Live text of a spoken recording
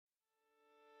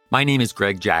My name is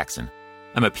Greg Jackson.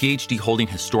 I'm a PhD-holding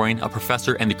historian, a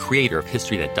professor, and the creator of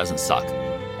History That Doesn't Suck,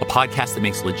 a podcast that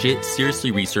makes legit,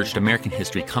 seriously researched American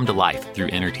history come to life through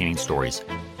entertaining stories.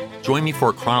 Join me for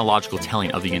a chronological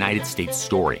telling of the United States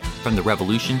story, from the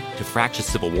Revolution to fractious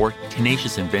Civil War,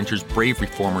 tenacious inventors, brave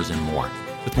reformers, and more.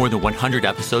 With more than 100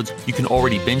 episodes, you can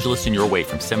already binge listen your way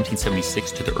from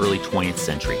 1776 to the early 20th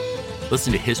century.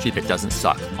 Listen to History That Doesn't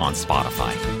Suck on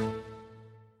Spotify.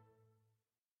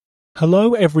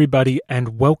 Hello everybody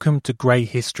and welcome to Grey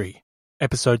History,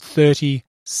 episode 30,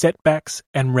 Setbacks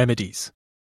and Remedies.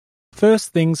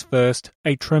 First things first,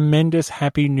 a tremendous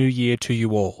Happy New Year to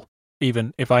you all,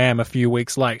 even if I am a few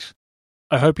weeks late.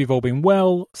 I hope you've all been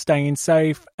well, staying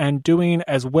safe, and doing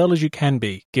as well as you can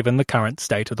be given the current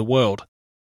state of the world.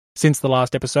 Since the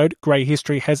last episode, Grey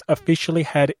History has officially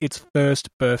had its first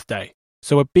birthday,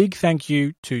 so a big thank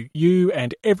you to you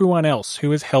and everyone else who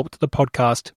has helped the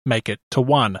podcast make it to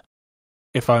one.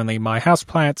 If only my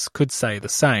houseplants could say the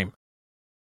same.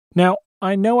 Now,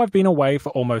 I know I've been away for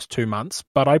almost 2 months,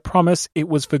 but I promise it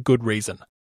was for good reason.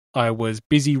 I was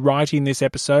busy writing this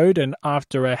episode, and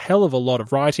after a hell of a lot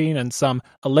of writing and some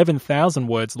 11,000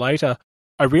 words later,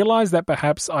 I realised that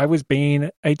perhaps I was being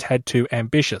a tad too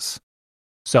ambitious.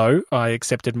 So I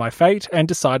accepted my fate and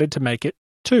decided to make it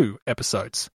 2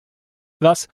 episodes.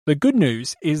 Thus, the good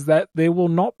news is that there will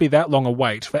not be that long a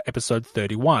wait for episode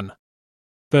 31.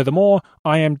 Furthermore,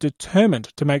 I am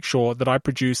determined to make sure that I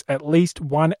produce at least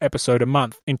 1 episode a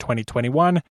month in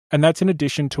 2021, and that's in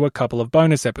addition to a couple of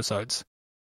bonus episodes.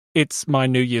 It's my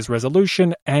New Year's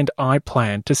resolution, and I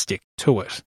plan to stick to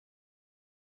it.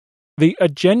 The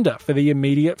agenda for the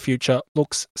immediate future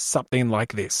looks something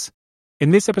like this.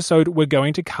 In this episode, we're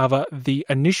going to cover the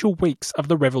initial weeks of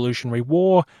the Revolutionary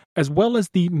War, as well as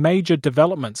the major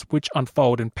developments which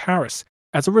unfold in Paris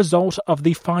as a result of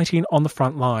the fighting on the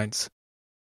front lines.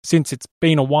 Since it's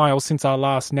been a while since our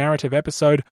last narrative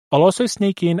episode, I'll also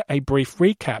sneak in a brief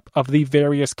recap of the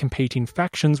various competing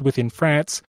factions within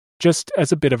France, just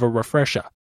as a bit of a refresher.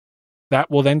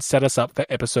 That will then set us up for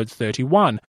episode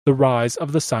 31, the rise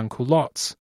of the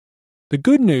sans-culottes. The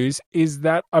good news is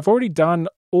that I've already done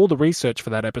all the research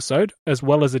for that episode, as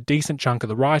well as a decent chunk of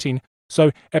the writing, so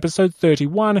episode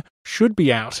 31 should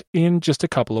be out in just a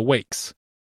couple of weeks.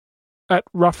 At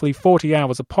roughly 40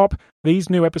 hours a pop, these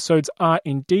new episodes are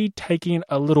indeed taking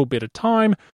a little bit of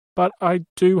time, but I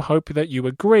do hope that you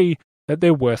agree that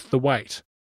they're worth the wait.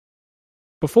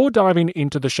 Before diving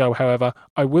into the show, however,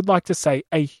 I would like to say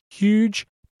a huge,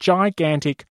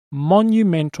 gigantic,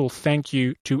 monumental thank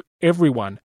you to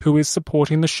everyone who is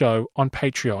supporting the show on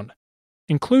Patreon,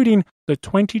 including the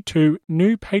 22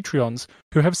 new Patreons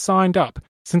who have signed up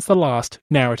since the last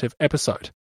narrative episode.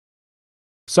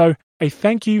 So, a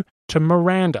thank you to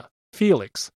Miranda,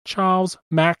 Felix, Charles,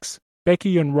 Max,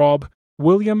 Becky and Rob,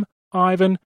 William,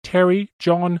 Ivan, Terry,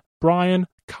 John, Brian,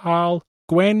 Carl,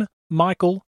 Gwen,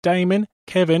 Michael, Damon,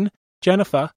 Kevin,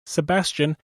 Jennifer,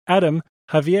 Sebastian, Adam,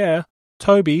 Javier,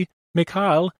 Toby,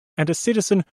 Mikhail, and a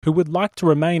citizen who would like to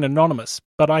remain anonymous,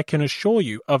 but I can assure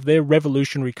you of their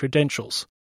revolutionary credentials.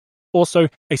 Also,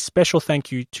 a special thank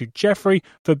you to Jeffrey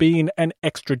for being an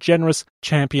extra generous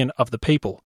champion of the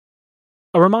people.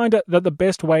 A reminder that the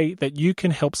best way that you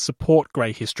can help support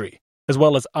Grey History, as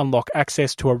well as unlock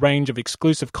access to a range of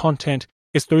exclusive content,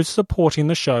 is through supporting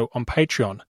the show on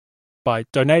Patreon. By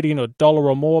donating $1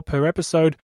 or more per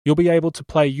episode, you'll be able to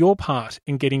play your part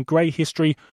in getting Grey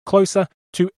History closer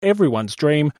to everyone's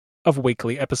dream of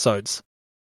weekly episodes.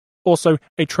 Also,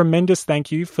 a tremendous thank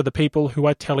you for the people who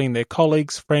are telling their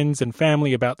colleagues, friends, and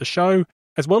family about the show,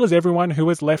 as well as everyone who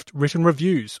has left written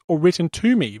reviews or written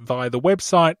to me via the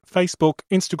website, Facebook,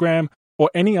 Instagram,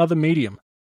 or any other medium.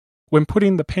 When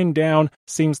putting the pen down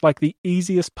seems like the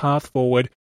easiest path forward,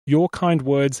 your kind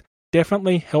words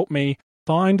definitely help me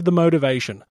find the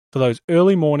motivation for those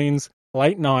early mornings,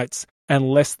 late nights,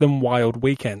 and less than wild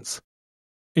weekends.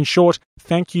 In short,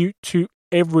 thank you to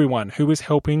everyone who is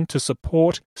helping to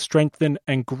support, strengthen,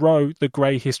 and grow the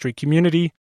Grey History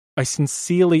community. I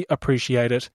sincerely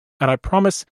appreciate it, and I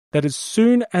promise that as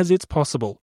soon as it's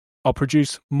possible, I'll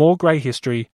produce more Grey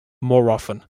History more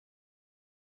often.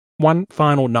 One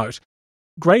final note.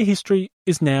 Grey History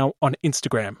is now on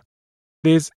Instagram.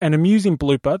 There's an amusing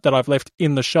blooper that I've left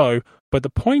in the show, but the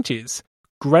point is,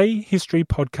 Grey History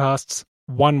Podcasts,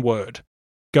 one word.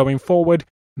 Going forward,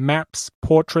 maps,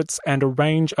 portraits, and a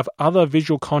range of other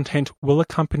visual content will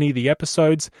accompany the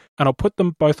episodes, and I'll put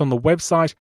them both on the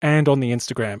website and on the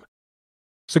Instagram.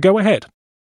 So go ahead.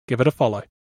 Give it a follow.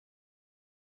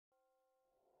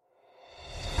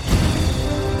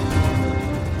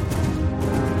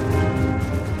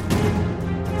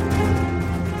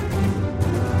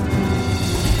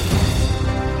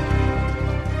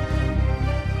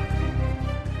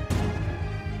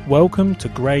 Welcome to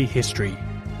Grey History.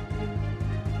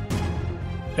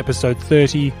 Episode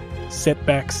 30,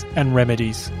 Setbacks and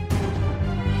Remedies.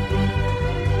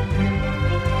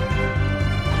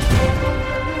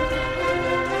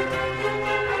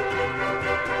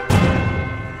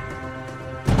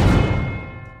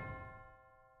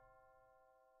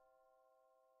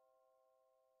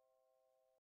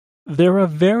 There are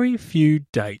very few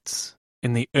dates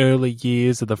in the early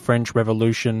years of the French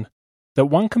Revolution that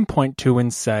one can point to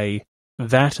and say,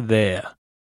 that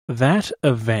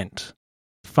event,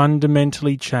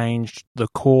 fundamentally changed the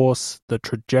course, the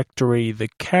trajectory, the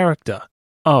character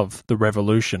of the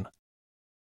revolution.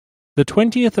 The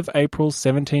 20th of April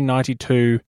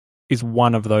 1792 is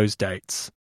one of those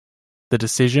dates. The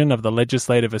decision of the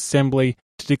Legislative Assembly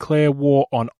to declare war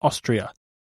on Austria,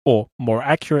 or more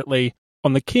accurately,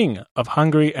 on the King of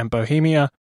Hungary and Bohemia,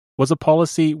 was a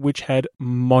policy which had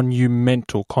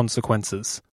monumental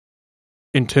consequences.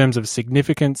 In terms of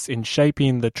significance in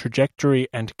shaping the trajectory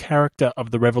and character of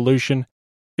the revolution,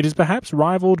 it is perhaps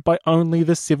rivaled by only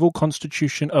the civil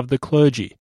constitution of the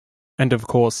clergy, and of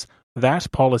course,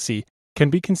 that policy can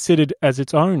be considered as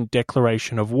its own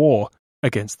declaration of war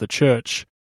against the Church.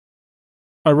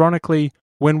 Ironically,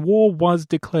 when war was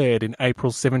declared in April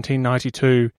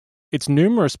 1792, its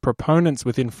numerous proponents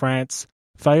within France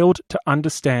failed to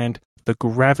understand the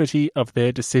gravity of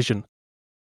their decision.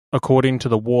 According to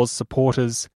the war's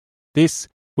supporters, this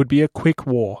would be a quick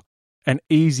war, an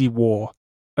easy war,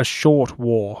 a short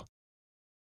war.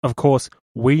 Of course,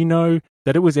 we know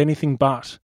that it was anything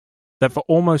but, that for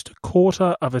almost a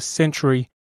quarter of a century,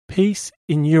 peace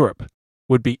in Europe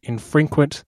would be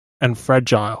infrequent and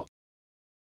fragile.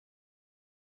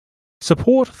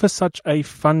 Support for such a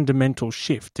fundamental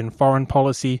shift in foreign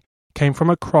policy came from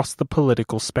across the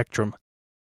political spectrum.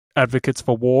 Advocates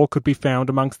for war could be found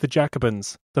amongst the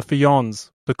Jacobins, the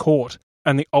Feuillants, the court,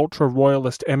 and the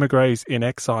ultra-royalist émigrés in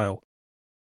exile.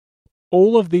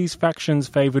 All of these factions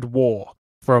favoured war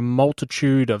for a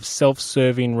multitude of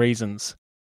self-serving reasons,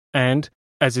 and,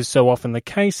 as is so often the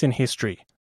case in history,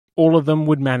 all of them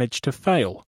would manage to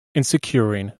fail in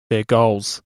securing their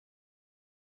goals.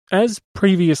 As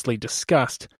previously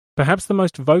discussed, perhaps the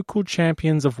most vocal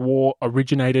champions of war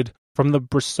originated from the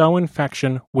Broussauan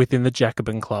faction within the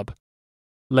Jacobin Club.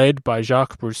 Led by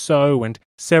Jacques Brousseau and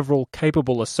several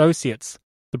capable associates,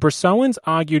 the Broussauans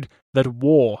argued that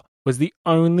war was the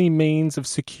only means of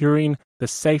securing the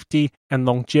safety and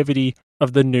longevity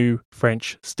of the new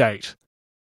French state.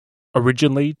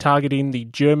 Originally targeting the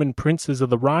German princes of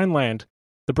the Rhineland,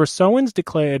 the Broussauans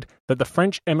declared that the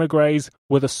French émigrés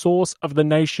were the source of the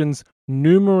nation's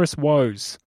numerous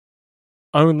woes.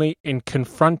 Only in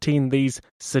confronting these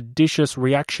seditious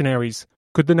reactionaries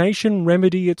could the nation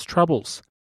remedy its troubles,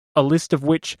 a list of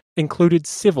which included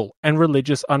civil and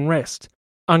religious unrest,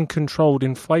 uncontrolled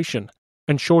inflation,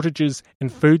 and shortages in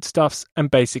foodstuffs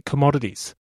and basic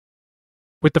commodities.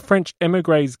 With the French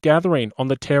émigrés gathering on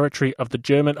the territory of the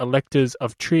German electors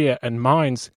of Trier and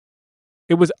Mainz,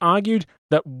 it was argued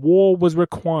that war was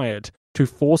required to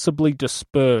forcibly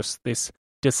disperse this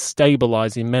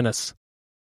destabilizing menace.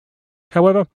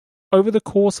 However, over the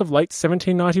course of late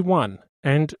 1791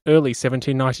 and early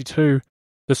 1792,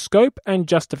 the scope and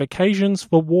justifications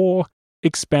for war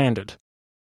expanded.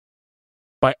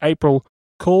 By April,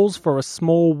 calls for a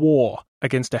small war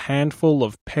against a handful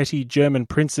of petty German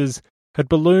princes had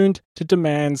ballooned to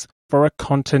demands for a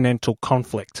continental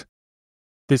conflict.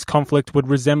 This conflict would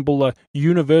resemble a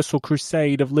universal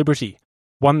crusade of liberty,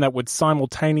 one that would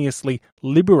simultaneously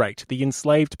liberate the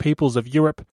enslaved peoples of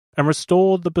Europe and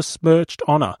restore the besmirched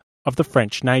honour of the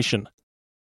French nation.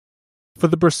 For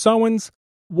the Broussauans,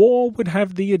 war would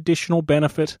have the additional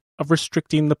benefit of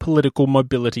restricting the political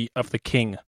mobility of the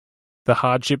king. The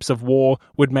hardships of war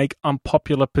would make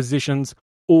unpopular positions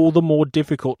all the more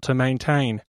difficult to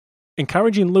maintain,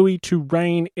 encouraging Louis to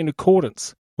reign in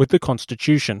accordance with the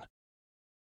constitution.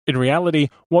 In reality,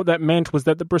 what that meant was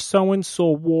that the Broussauans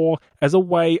saw war as a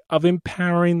way of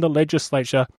empowering the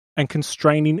legislature and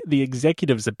constraining the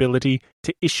executive's ability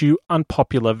to issue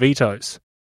unpopular vetoes.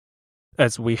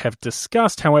 As we have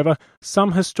discussed, however,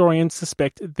 some historians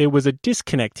suspect there was a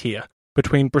disconnect here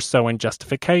between Broussauan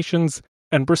justifications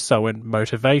and Broussauan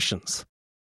motivations.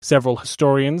 Several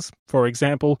historians, for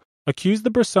example, accuse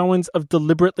the Broussauans of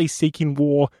deliberately seeking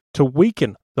war to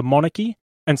weaken the monarchy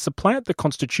and supplant the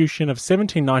Constitution of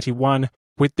 1791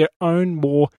 with their own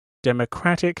more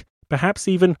democratic, perhaps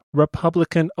even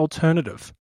republican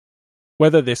alternative.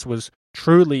 Whether this was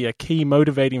truly a key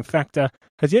motivating factor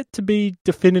has yet to be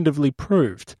definitively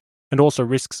proved, and also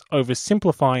risks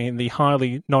oversimplifying the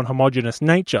highly non-homogeneous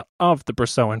nature of the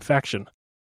Broussauan faction.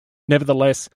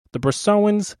 Nevertheless, the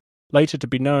Broussauans later to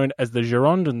be known as the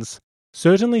Girondins,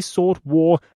 certainly sought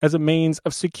war as a means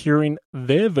of securing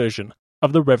their version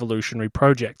of the revolutionary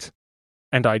project,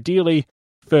 and ideally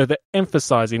further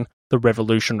emphasizing the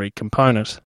revolutionary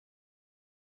component.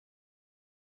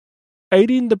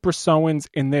 Aiding the Brissoins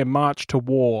in their march to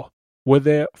war were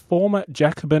their former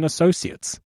Jacobin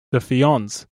associates, the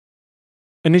Fionns.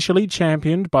 Initially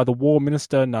championed by the war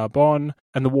minister Narbonne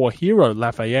and the war hero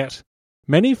Lafayette,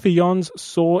 many Fionns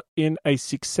saw in a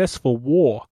successful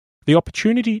war the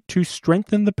opportunity to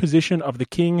strengthen the position of the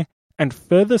king and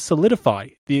further solidify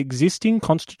the existing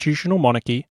constitutional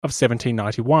monarchy of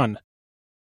 1791.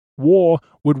 War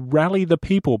would rally the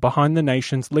people behind the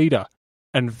nation's leader,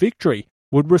 and victory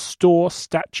would restore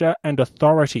stature and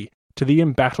authority to the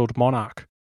embattled monarch.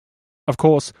 Of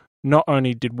course, not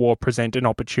only did war present an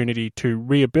opportunity to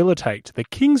rehabilitate the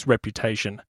king's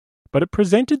reputation, but it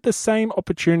presented the same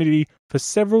opportunity for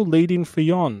several leading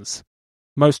Fionns,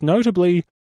 most notably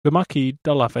the Marquis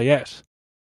de Lafayette.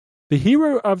 The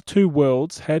hero of two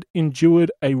worlds had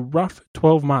endured a rough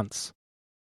 12 months.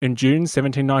 In June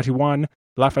 1791,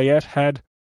 Lafayette had,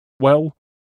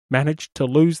 managed to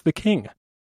lose the king,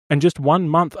 and just 1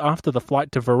 month after the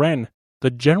flight to Varennes, the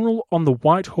general on the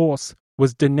white horse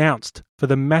was denounced for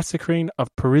the massacring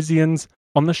of Parisians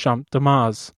on the Champ de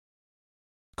Mars.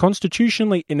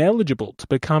 Constitutionally ineligible to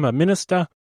become a minister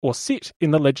or sit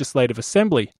in the Legislative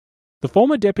Assembly, the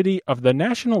former deputy of the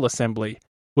National Assembly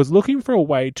was looking for a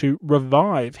way to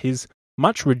revive his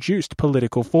much-reduced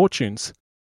political fortunes.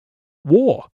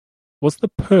 War was the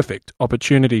perfect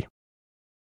opportunity.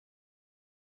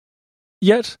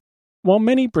 Yet, while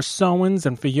many Brissoins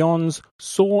and Fionns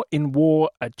saw in war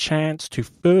a chance to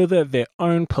further their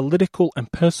own political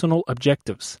and personal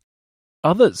objectives,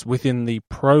 others within the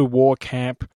pro-war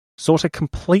camp sought a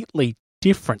completely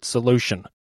different solution,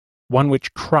 one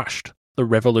which crushed the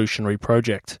revolutionary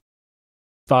project.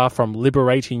 Far from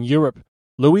liberating Europe,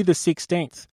 Louis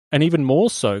XVI, and even more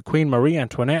so Queen Marie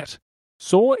Antoinette,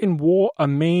 saw in war a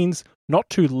means not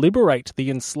to liberate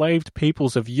the enslaved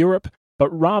peoples of Europe, but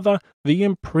rather the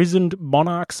imprisoned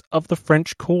monarchs of the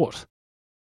French court.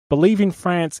 Believing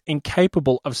France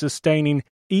incapable of sustaining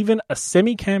even a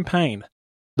semi-campaign,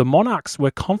 the monarchs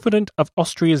were confident of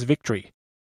Austria's victory,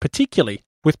 particularly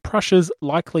with Prussia's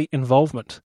likely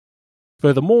involvement.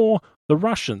 Furthermore, the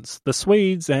Russians, the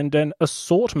Swedes, and an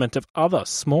assortment of other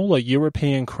smaller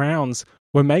European crowns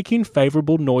were making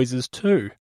favourable noises too.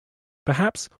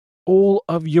 Perhaps all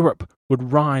of Europe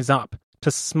would rise up to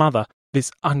smother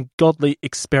this ungodly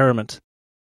experiment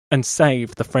and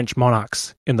save the French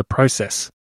monarchs in the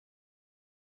process.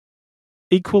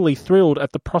 Equally thrilled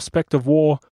at the prospect of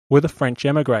war were the French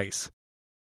émigrés.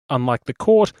 Unlike the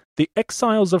court, the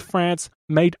exiles of France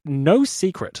made no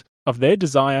secret of their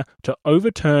desire to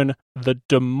overturn the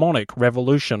demonic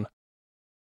revolution.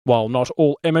 While not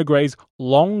all émigrés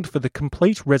longed for the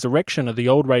complete resurrection of the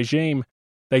old regime,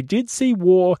 they did see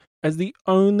war as the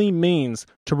only means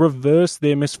to reverse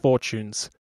their misfortunes,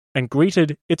 and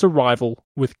greeted its arrival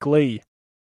with glee.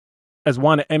 As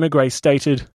one émigré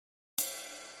stated,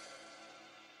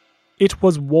 "It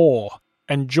was war,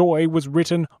 and joy was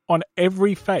written on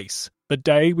every face the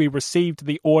day we received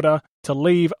the order to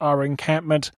leave our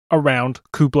encampment around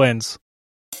Coblentz."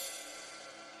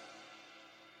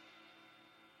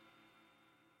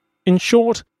 In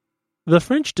short, the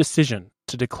French decision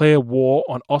to declare war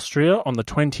on Austria on the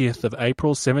 20th of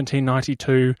April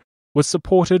 1792 was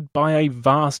supported by a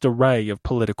vast array of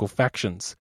political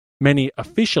factions, many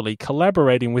officially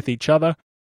collaborating with each other,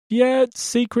 yet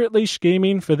secretly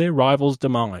scheming for their rivals'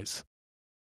 demise.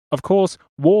 Of course,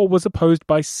 war was opposed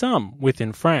by some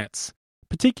within France,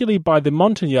 particularly by the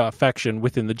Montagnard faction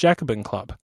within the Jacobin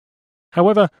Club.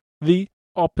 However, the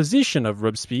opposition of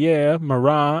Robespierre,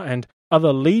 Marat, and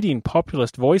other leading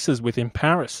populist voices within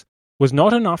Paris was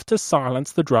not enough to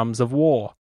silence the drums of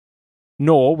war.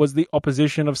 Nor was the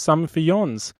opposition of some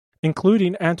Fionns,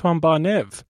 including Antoine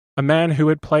Barnave, a man who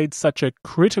had played such a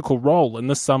critical role in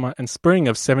the summer and spring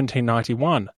of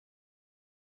 1791.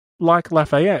 Like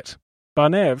Lafayette,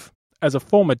 Barnave, as a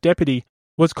former deputy,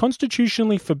 was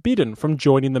constitutionally forbidden from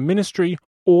joining the ministry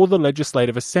or the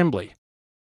Legislative Assembly.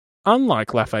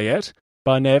 Unlike Lafayette,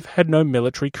 Barnave had no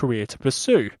military career to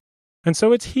pursue, and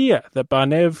so it's here that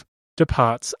Barnave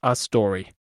departs our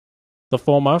story. The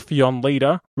former Fionn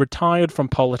leader retired from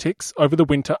politics over the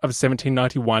winter of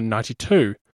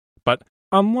 1791-92, but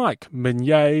unlike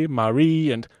Meunier,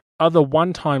 Marie, and other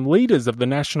one-time leaders of the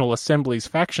National Assembly's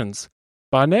factions,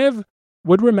 Barnave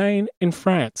would remain in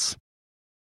France.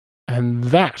 And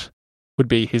that would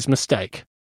be his mistake.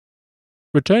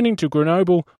 Returning to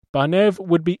Grenoble, Barnève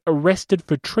would be arrested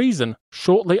for treason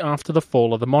shortly after the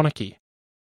fall of the monarchy.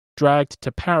 Dragged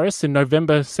to Paris in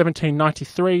November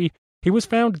 1793, he was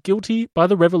found guilty by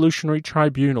the Revolutionary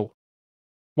Tribunal.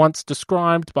 Once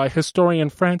described by historian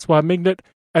François Mignet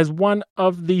as one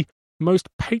of the most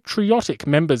patriotic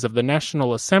members of the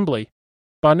National Assembly,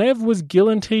 Barnève was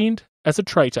guillotined as a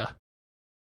traitor.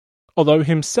 Although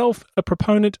himself a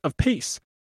proponent of peace,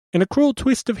 in a cruel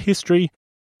twist of history,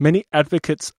 many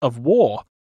advocates of war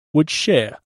would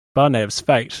share Barnève's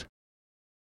fate.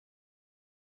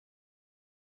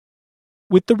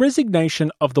 With the resignation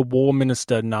of the war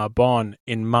minister Narbonne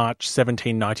in March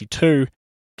 1792,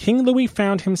 King Louis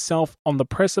found himself on the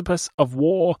precipice of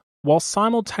war while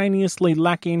simultaneously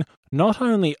lacking not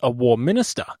only a war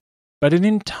minister, but an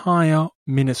entire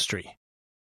ministry.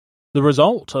 The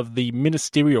result of the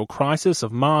ministerial crisis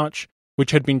of March,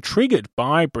 which had been triggered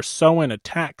by Bressoan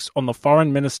attacks on the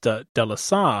foreign minister de la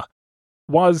Sarre,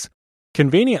 was,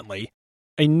 conveniently,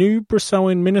 a new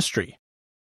Bressoan ministry.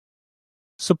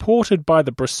 Supported by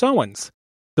the Bressoans,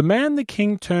 the man the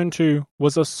king turned to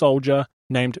was a soldier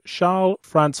named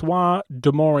Charles-François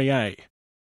de Maurier.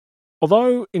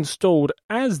 Although installed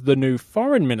as the new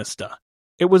foreign minister,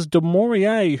 it was de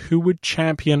Maurier who would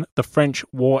champion the French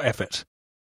war effort.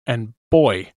 And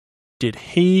boy, did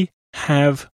he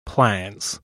have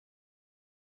plans.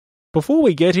 Before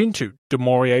we get into de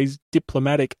Maurier's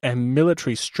diplomatic and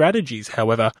military strategies,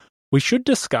 however, we should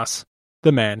discuss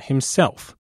the man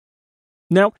himself.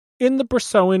 Now, in the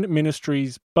Bressoan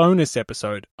Ministry's bonus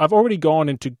episode, I've already gone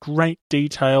into great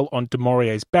detail on de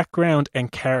Maurier's background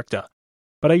and character,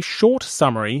 but a short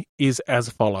summary is as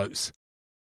follows.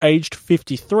 Aged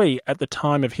 53 at the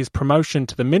time of his promotion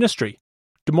to the ministry,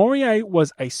 de Maurier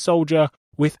was a soldier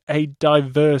with a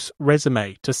diverse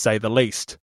resume, to say the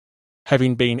least.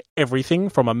 Having been everything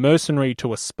from a mercenary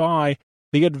to a spy,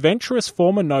 the adventurous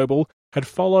former noble had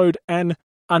followed an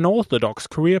unorthodox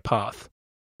career path,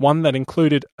 one that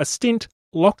included a stint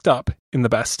locked up in the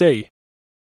Bastille.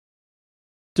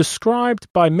 Described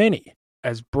by many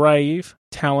as brave,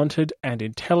 talented, and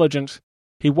intelligent,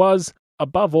 he was,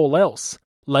 above all else,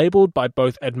 labelled by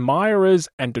both admirers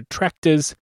and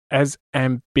detractors as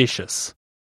ambitious.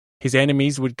 His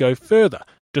enemies would go further,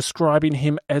 describing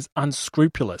him as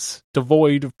unscrupulous,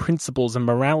 devoid of principles and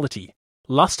morality,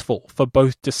 lustful for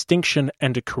both distinction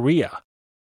and a career.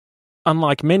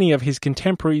 Unlike many of his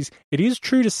contemporaries, it is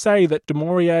true to say that de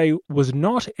Maurier was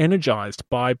not energized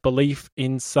by belief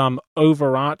in some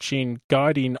overarching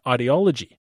guiding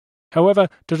ideology. However,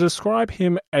 to describe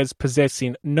him as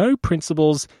possessing no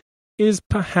principles is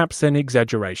perhaps an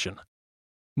exaggeration.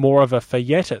 More of a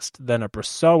Fayetist than a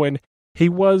Bressoan, he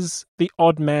was the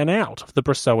odd man out of the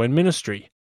Bressoan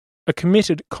ministry, a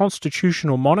committed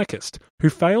constitutional monarchist who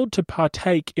failed to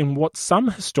partake in what some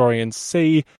historians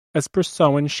see as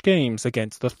Bressoan schemes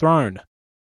against the throne.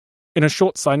 In a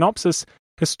short synopsis,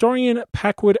 historian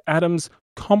Packwood Adams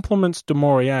compliments de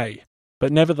Maurier,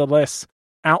 but nevertheless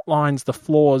outlines the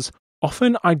flaws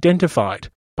often identified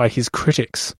by his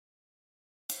critics.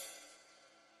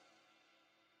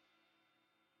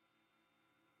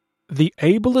 The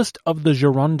ablest of the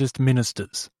Girondist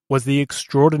ministers was the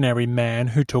extraordinary man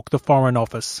who took the Foreign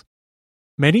Office.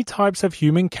 Many types of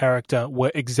human character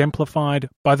were exemplified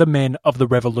by the men of the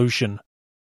Revolution.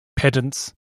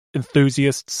 Pedants,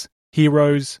 enthusiasts,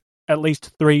 heroes, at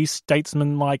least 3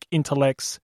 statesman-like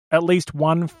intellects, at least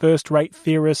 1 first-rate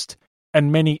theorist,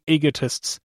 and many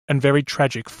egotists and very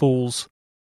tragic fools.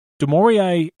 De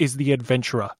Maurier is the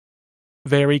adventurer,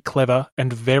 very clever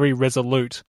and very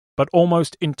resolute, but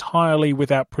almost entirely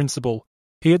without principle.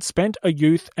 He had spent a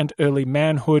youth and early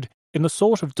manhood in the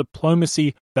sort of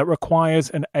diplomacy that requires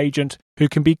an agent who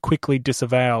can be quickly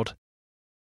disavowed.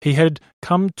 He had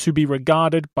come to be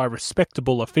regarded by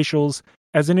respectable officials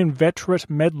as an inveterate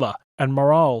meddler and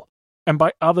moral, and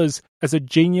by others as a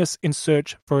genius in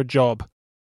search for a job.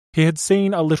 He had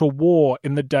seen a little war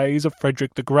in the days of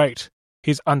Frederick the Great,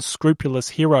 his unscrupulous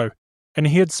hero, and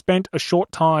he had spent a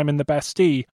short time in the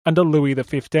Bastille under Louis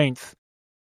XV.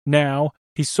 Now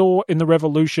he saw in the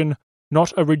Revolution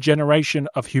not a regeneration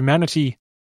of humanity,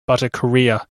 but a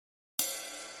career.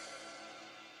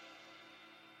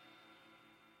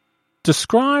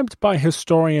 Described by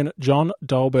historian John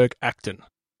Dahlberg Acton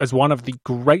as one of the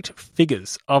great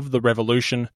figures of the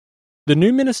Revolution, the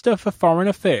new Minister for Foreign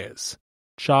Affairs,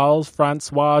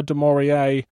 Charles-François de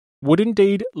Maurier, would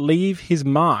indeed leave his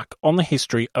mark on the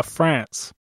history of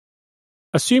France.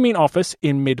 Assuming office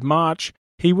in mid-March,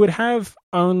 he would have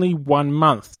only 1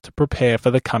 month to prepare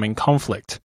for the coming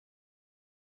conflict.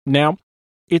 Now,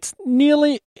 it's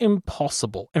nearly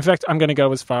impossible. In fact, I'm going to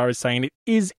go as far as saying it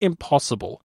is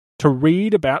impossible to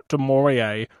read about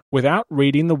Dumouriez without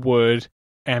reading the word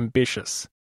ambitious,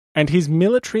 and his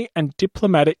military and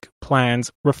diplomatic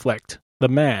plans reflect the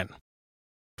man.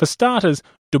 For starters,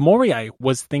 Dumouriez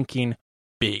was thinking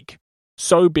big.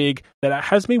 So big that it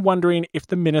has me wondering if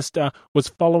the minister was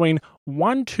following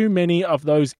one too many of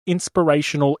those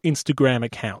inspirational Instagram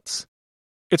accounts.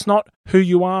 It's not who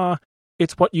you are,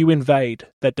 it's what you invade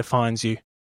that defines you.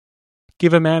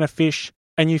 Give a man a fish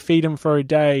and you feed him for a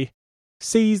day.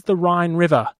 Seize the Rhine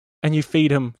River and you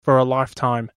feed him for a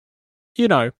lifetime. You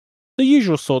know, the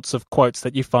usual sorts of quotes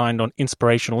that you find on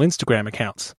inspirational Instagram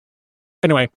accounts.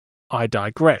 Anyway, I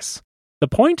digress. The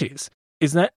point is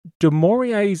that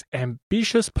Dumouriez's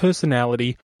ambitious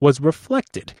personality was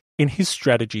reflected in his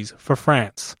strategies for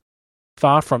France.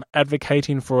 Far from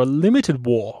advocating for a limited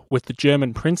war with the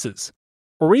German princes,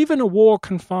 or even a war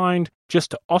confined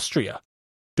just to Austria,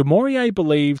 Dumouriez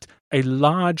believed a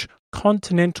large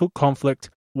continental conflict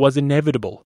was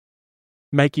inevitable.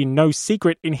 Making no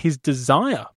secret in his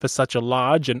desire for such a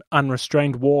large and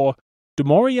unrestrained war,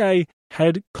 Dumouriez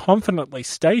had confidently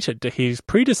stated to his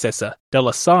predecessor, de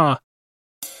la Salle,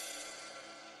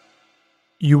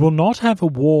 "You will not have a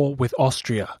war with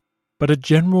Austria, but a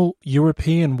general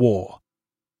European war.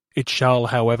 It shall,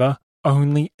 however,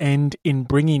 only end in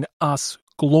bringing us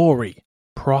glory,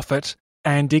 profit,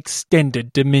 and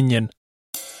extended dominion."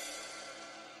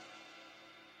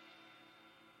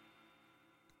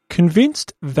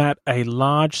 Convinced that a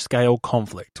large-scale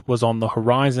conflict was on the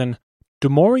horizon,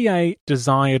 Dumouriez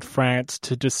desired France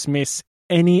to dismiss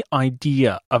any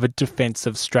idea of a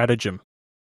defensive stratagem.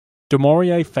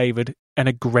 Dumouriez favoured an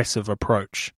aggressive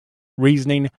approach,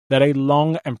 reasoning that a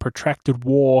long and protracted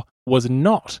war was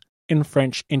not in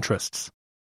French interests.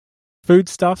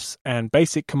 Foodstuffs and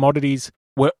basic commodities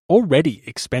were already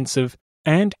expensive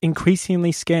and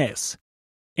increasingly scarce.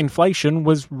 Inflation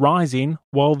was rising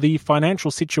while the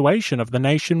financial situation of the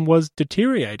nation was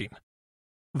deteriorating.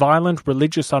 Violent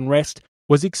religious unrest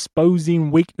was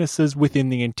exposing weaknesses within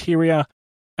the interior,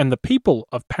 and the people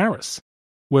of Paris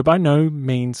were by no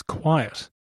means quiet.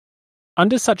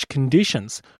 Under such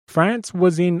conditions, France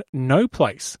was in no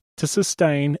place to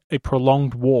sustain a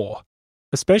prolonged war,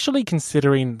 especially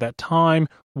considering that time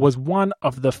was one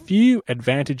of the few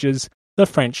advantages the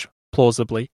French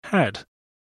plausibly had.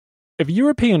 If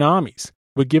European armies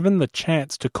were given the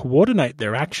chance to coordinate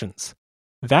their actions,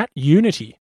 that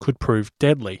unity could prove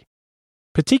deadly,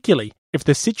 particularly if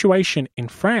the situation in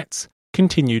France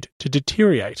continued to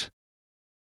deteriorate.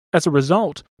 As a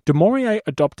result, Dumouriez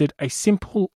adopted a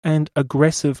simple and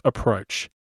aggressive approach.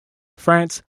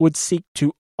 France would seek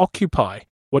to occupy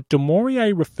what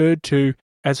Dumouriez referred to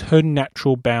as her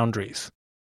natural boundaries.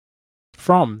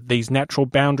 From these natural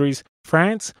boundaries,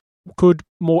 France could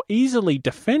more easily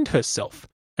defend herself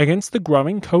against the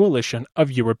growing coalition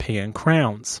of European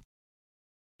crowns.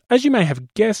 As you may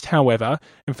have guessed, however,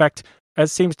 in fact,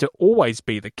 as seems to always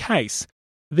be the case,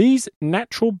 these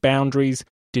natural boundaries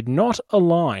did not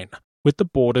align with the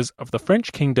borders of the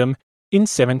French kingdom in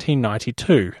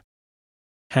 1792.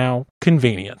 How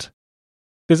convenient.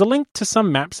 There's a link to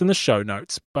some maps in the show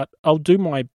notes, but I'll do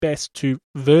my best to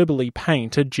verbally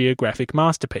paint a geographic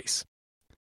masterpiece.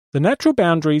 The natural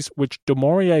boundaries which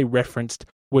Dumouriez referenced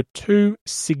were two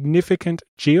significant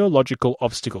geological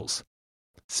obstacles,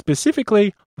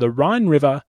 specifically the Rhine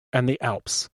River and the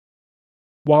Alps.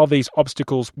 While these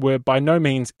obstacles were by no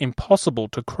means impossible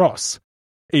to cross,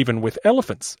 even with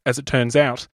elephants, as it turns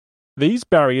out, these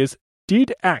barriers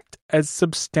did act as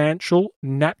substantial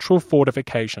natural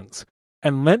fortifications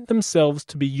and lent themselves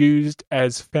to be used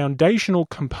as foundational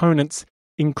components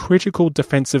in critical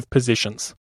defensive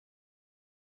positions.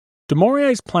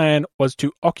 Dumouriez's plan was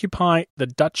to occupy the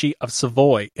Duchy of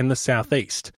Savoy in the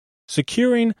southeast,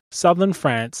 securing southern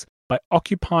France by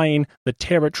occupying the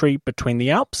territory between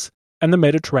the Alps and the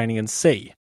Mediterranean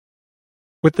Sea.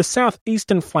 With the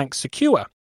southeastern flank secure,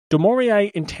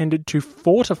 Dumouriez intended to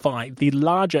fortify the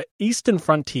larger eastern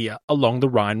frontier along the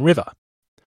Rhine River.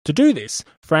 To do this,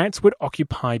 France would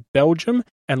occupy Belgium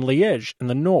and Liège in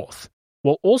the north,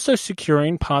 while also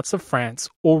securing parts of France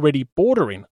already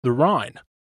bordering the Rhine.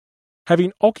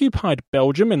 Having occupied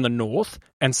Belgium in the north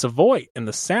and Savoy in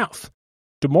the south,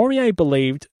 Dumouriez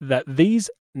believed that these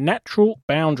natural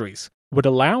boundaries would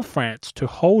allow France to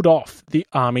hold off the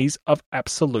armies of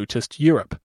absolutist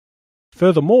Europe.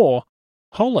 Furthermore,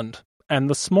 Holland and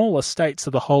the smaller states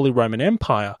of the Holy Roman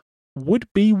Empire would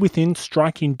be within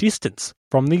striking distance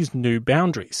from these new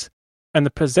boundaries, and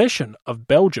the possession of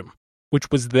Belgium,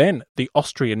 which was then the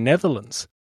Austrian Netherlands,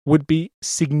 would be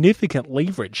significant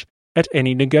leverage at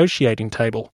any negotiating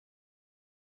table.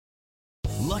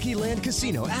 Lucky Lucky Land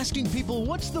Casino, asking people,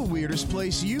 what's the weirdest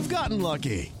place you've gotten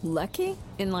lucky? Lucky?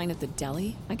 In line at the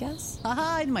deli, I guess?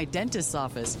 Aha, in my dentist's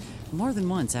office. More than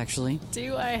once, actually.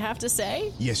 Do I have to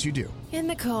say? Yes, you do. In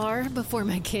the car before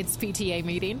my kids' PTA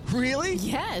meeting. Really?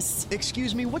 Yes.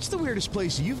 Excuse me, what's the weirdest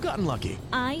place you've gotten lucky?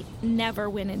 I never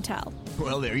win and tell.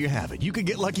 Well, there you have it. You can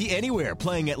get lucky anywhere,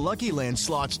 playing at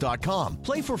LuckyLandSlots.com.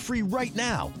 Play for free right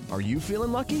now. Are you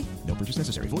feeling lucky? No purchase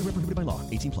necessary. Void where prohibited by law.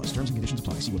 18 plus. Terms and conditions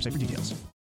apply. See website for details.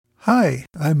 Hi,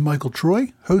 I'm Michael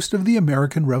Troy, host of the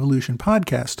American Revolution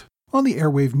podcast on the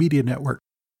Airwave Media Network.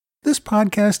 This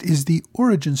podcast is the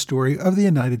origin story of the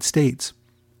United States,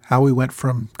 how we went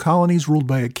from colonies ruled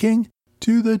by a king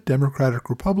to the democratic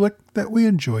republic that we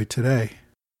enjoy today.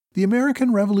 The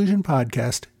American Revolution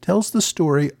podcast tells the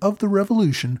story of the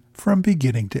revolution from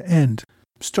beginning to end,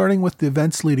 starting with the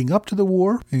events leading up to the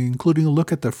war, including a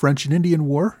look at the French and Indian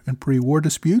War and pre-war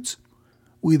disputes.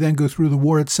 We then go through the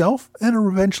war itself and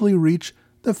eventually reach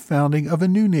the founding of a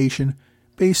new nation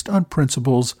based on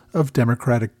principles of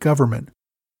democratic government.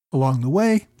 Along the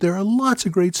way, there are lots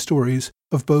of great stories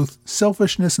of both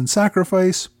selfishness and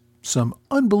sacrifice, some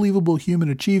unbelievable human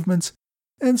achievements,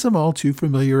 and some all too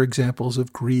familiar examples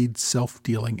of greed,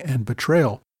 self-dealing, and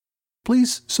betrayal.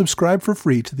 Please subscribe for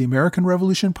free to the American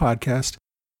Revolution podcast,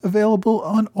 available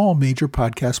on all major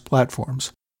podcast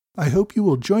platforms. I hope you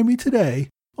will join me today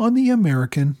on the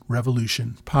American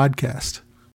Revolution podcast.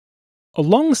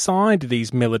 Alongside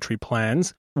these military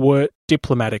plans were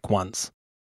diplomatic ones.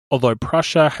 Although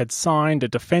Prussia had signed a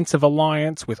defensive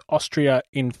alliance with Austria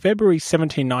in February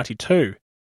 1792,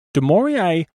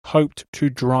 Dumouriez hoped to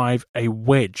drive a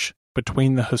wedge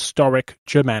between the historic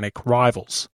Germanic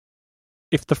rivals.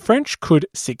 If the French could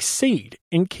succeed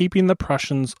in keeping the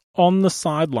Prussians on the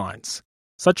sidelines,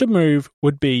 such a move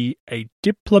would be a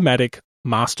diplomatic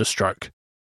masterstroke.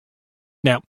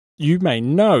 Now, you may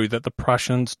know that the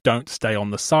Prussians don't stay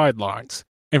on the sidelines.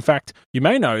 In fact, you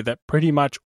may know that pretty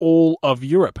much all of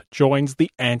Europe joins the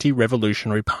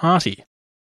anti-revolutionary party.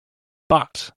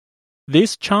 But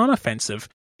this Charn offensive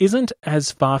isn't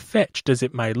as far-fetched as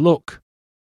it may look,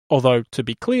 although, to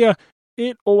be clear,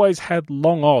 it always had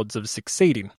long odds of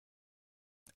succeeding.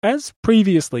 As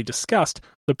previously discussed,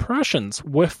 the Prussians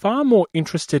were far more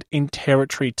interested in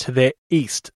territory to their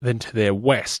east than to their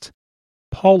west.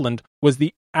 Poland was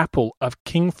the apple of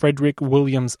King Frederick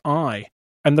William's eye,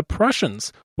 and the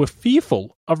Prussians were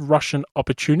fearful of Russian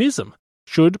opportunism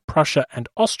should Prussia and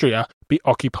Austria be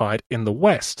occupied in the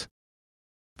west.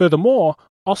 Furthermore,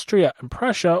 Austria and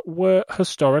Prussia were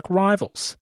historic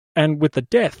rivals, and with the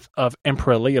death of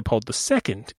Emperor Leopold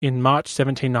II in March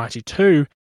 1792,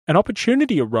 an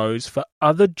opportunity arose for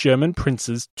other German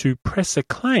princes to press a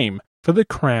claim for the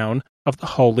crown of the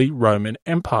Holy Roman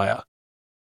Empire.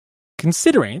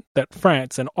 Considering that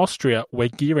France and Austria were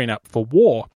gearing up for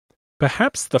war,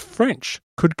 perhaps the French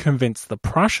could convince the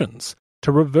Prussians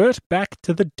to revert back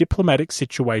to the diplomatic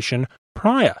situation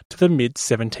prior to the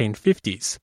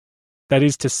mid-1750s. That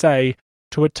is to say,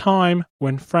 to a time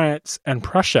when France and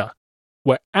Prussia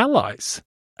were allies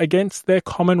against their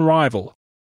common rival,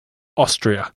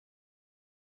 Austria.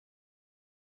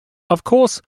 Of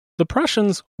course, the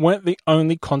Prussians weren't the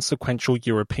only consequential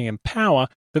European power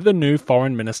that the new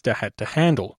foreign minister had to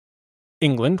handle.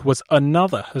 England was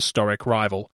another historic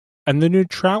rival, and the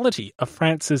neutrality of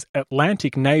France's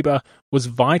Atlantic neighbour was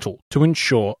vital to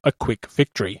ensure a quick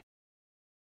victory.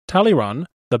 Talleyrand,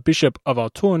 the Bishop of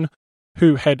Autun,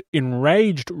 who had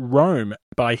enraged Rome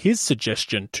by his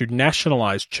suggestion to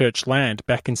nationalise church land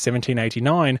back in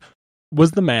 1789,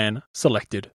 was the man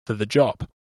selected for the job.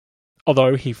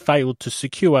 Although he failed to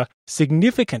secure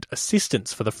significant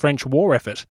assistance for the French war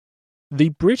effort, the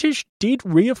British did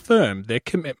reaffirm their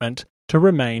commitment to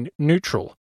remain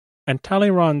neutral, and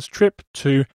Talleyrand's trip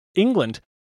to England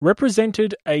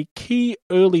represented a key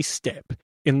early step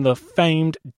in the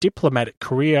famed diplomatic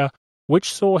career,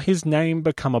 which saw his name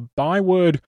become a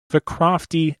byword for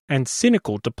crafty and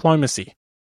cynical diplomacy.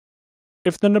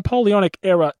 If the Napoleonic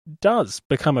era does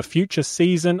become a future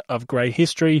season of grey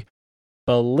history,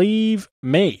 believe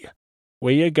me,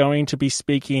 we are going to be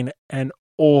speaking an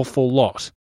awful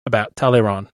lot about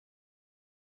Talleyrand.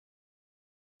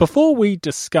 Before we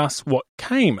discuss what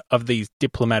came of these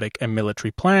diplomatic and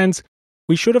military plans,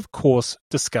 we should of course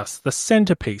discuss the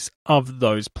centerpiece of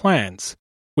those plans,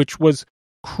 which was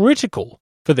critical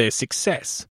for their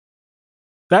success.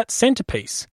 That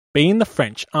centerpiece being the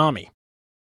French army.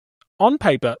 On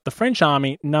paper, the French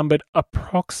army numbered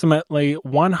approximately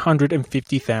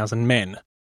 150,000 men.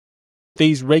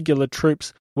 These regular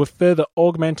troops were further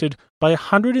augmented by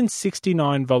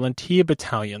 169 volunteer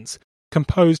battalions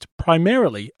composed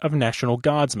primarily of National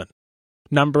Guardsmen,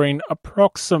 numbering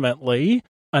approximately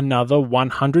another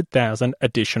 100,000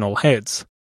 additional heads.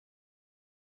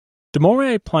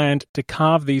 Dumouriez planned to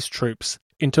carve these troops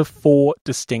into 4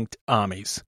 distinct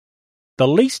armies. The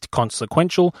least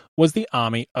consequential was the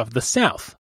Army of the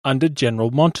South, under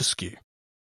General Montesquieu.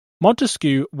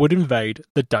 Montesquieu would invade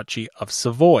the Duchy of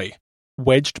Savoy,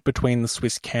 wedged between the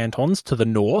Swiss cantons to the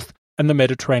north and the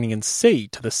Mediterranean Sea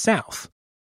to the south.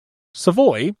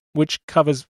 Savoy, which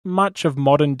covers much of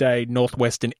modern-day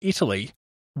northwestern Italy,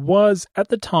 was at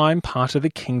the time part of the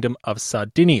Kingdom of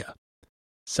Sardinia.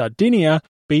 Sardinia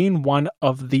being one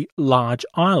of the large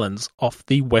islands off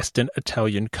the western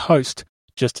Italian coast,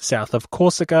 just south of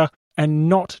Corsica, and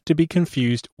not to be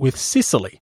confused with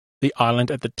Sicily, the island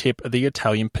at the tip of the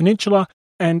Italian peninsula,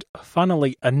 and,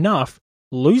 funnily enough,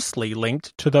 loosely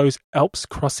linked to those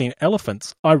Alps-crossing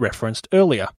elephants I referenced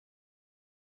earlier.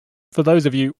 For those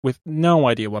of you with no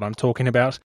idea what I'm talking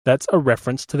about, that's a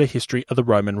reference to the history of the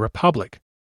Roman Republic.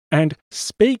 And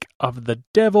speak of the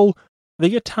devil,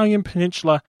 the Italian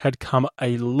peninsula had come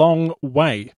a long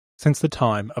way since the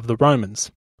time of the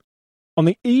Romans. On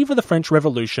the eve of the French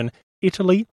Revolution,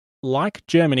 Italy, like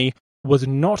Germany, was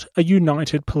not a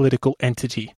united political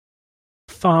entity.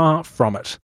 Far from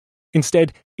it.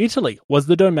 Instead, Italy was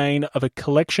the domain of a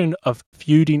collection of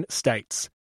feuding states,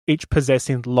 each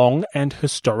possessing long and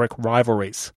historic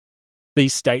rivalries.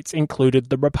 These states included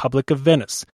the Republic of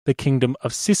Venice, the Kingdom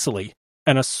of Sicily,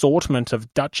 an assortment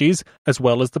of duchies, as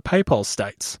well as the Papal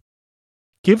States.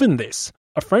 Given this,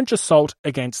 a French assault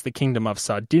against the Kingdom of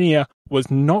Sardinia was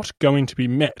not going to be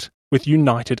met with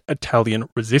united Italian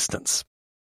resistance.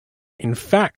 In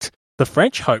fact, the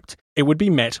French hoped it would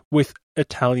be met with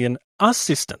Italian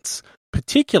assistance,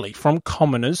 particularly from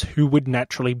commoners who would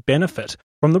naturally benefit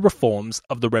from the reforms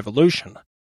of the Revolution.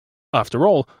 After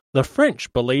all, the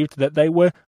French believed that they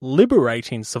were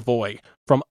liberating Savoy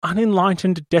from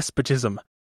unenlightened despotism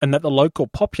and that the local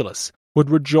populace would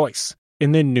rejoice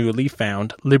in their newly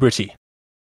found liberty.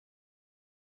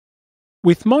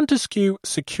 With Montesquieu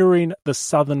securing the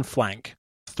southern flank,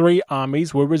 3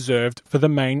 armies were reserved for the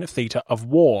main theatre of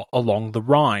war along the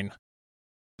Rhine.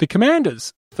 The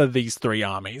commanders for these 3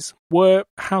 armies were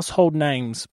household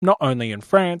names not only in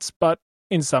France, but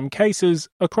in some cases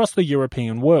across the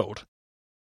European world.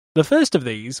 The first of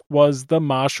these was the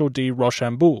Marshal de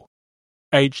Rochambeau.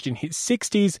 Aged in his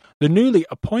 60s, the newly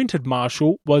appointed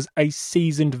marshal was a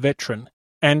seasoned veteran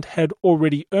and had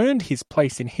already earned his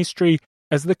place in history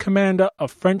as the commander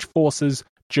of French forces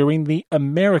during the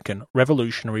American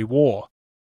Revolutionary War.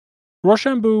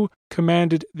 Rochambeau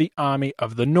commanded the Army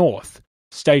of the North,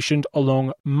 stationed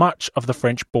along much of the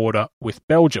French border with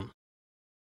Belgium.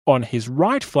 On his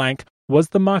right flank was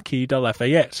the Marquis de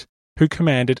Lafayette, who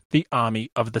commanded the Army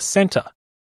of the Centre.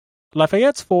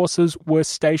 Lafayette's forces were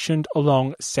stationed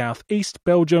along southeast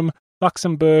Belgium,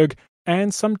 Luxembourg,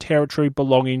 and some territory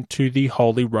belonging to the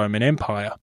Holy Roman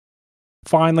Empire.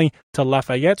 Finally, to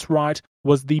Lafayette's right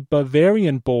was the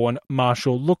Bavarian-born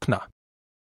Marshal Luckner.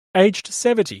 Aged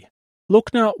 70,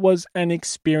 Luckner was an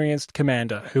experienced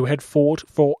commander who had fought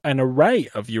for an array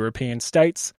of European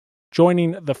states,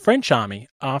 joining the French army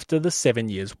after the 7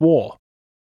 Years' War.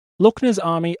 Luckner's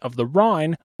army of the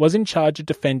Rhine was in charge of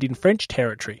defending French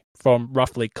territory from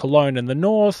roughly Cologne in the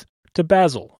north to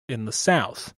Basel in the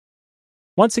south.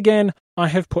 Once again, I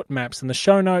have put maps in the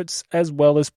show notes as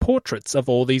well as portraits of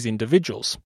all these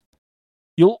individuals.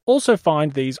 You'll also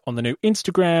find these on the new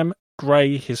Instagram,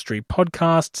 Grey History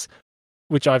Podcasts,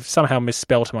 which I've somehow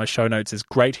misspelled in my show notes as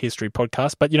Great History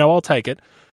Podcast, but I'll take it.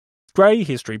 Grey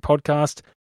History Podcast,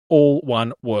 all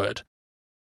one word.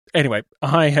 Anyway,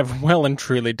 I have well and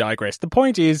truly digressed. The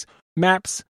point is,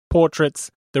 maps, portraits,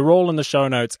 they're all in the show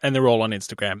notes and they're all on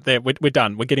Instagram. We're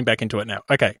done. We're getting back into it now.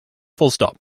 Okay, full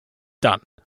stop. Done.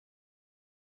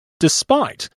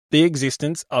 Despite the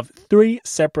existence of 3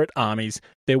 separate armies,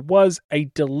 there was a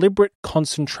deliberate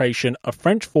concentration of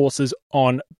French forces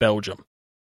on Belgium.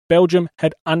 Belgium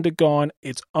had undergone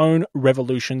its own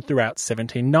revolution throughout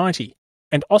 1790,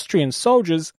 and Austrian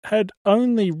soldiers had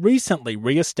only recently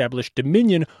re-established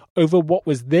dominion over what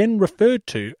was then referred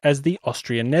to as the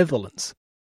Austrian Netherlands.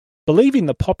 Believing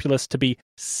the populace to be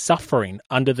suffering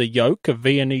under the yoke of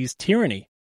Viennese tyranny,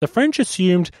 the French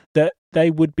assumed that they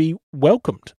would be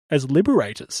welcomed as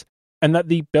liberators, and that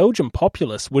the Belgian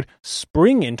populace would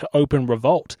spring into open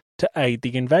revolt to aid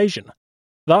the invasion.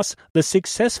 Thus, the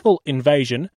successful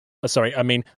liberation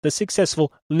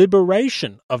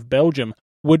of Belgium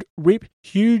would reap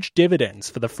huge dividends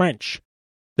for the French.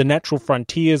 The natural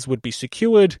frontiers would be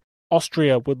secured,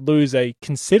 Austria would lose a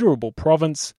considerable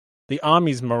province, the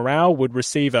army's morale would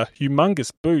receive a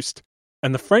humongous boost,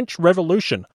 and the French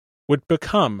Revolution would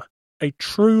become a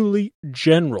truly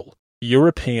general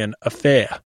European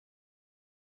affair.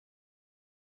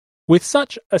 With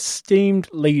such esteemed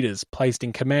leaders placed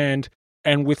in command,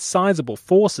 and with sizable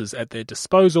forces at their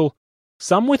disposal,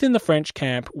 some within the French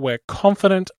camp were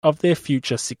confident of their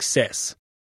future success.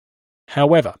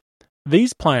 However,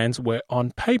 these plans were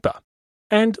on paper,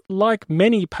 and like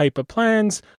many paper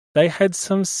plans, they had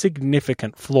some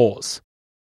significant flaws.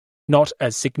 Not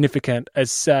as significant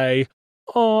as, say,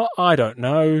 I don't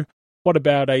know, what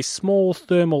about a small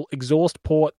thermal exhaust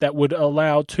port that would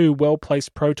allow 2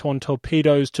 well-placed proton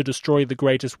torpedoes to destroy the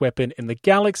greatest weapon in the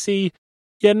galaxy?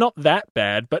 Yeah, not that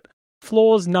bad, but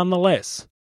flaws nonetheless.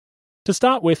 To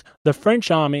start with, the French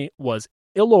army was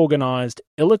ill-organised,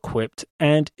 ill-equipped,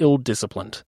 and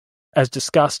ill-disciplined. As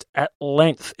discussed at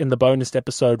length in the bonus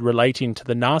episode relating to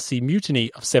the Nazi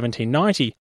mutiny of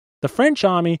 1790, the French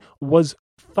army was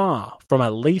far from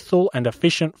a lethal and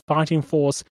efficient fighting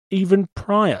force even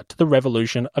prior to the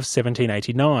Revolution of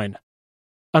 1789.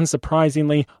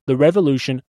 Unsurprisingly, the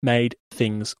Revolution made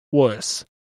things worse.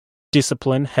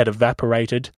 Discipline had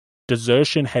evaporated,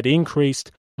 desertion had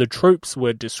increased, the troops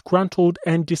were disgruntled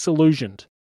and disillusioned.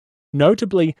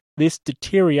 Notably, this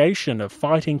deterioration of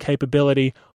fighting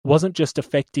capability wasn't just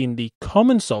affecting the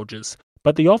common soldiers,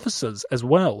 but the officers as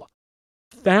well.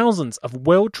 Thousands of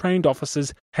well-trained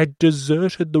officers had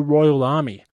deserted the Royal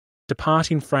Army,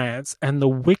 departing France and the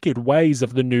wicked ways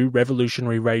of the new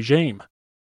revolutionary regime.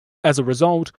 As a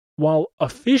result, while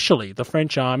officially the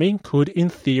French army could in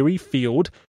theory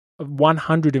field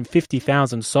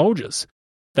 150,000 soldiers,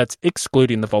 that's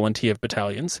excluding the volunteer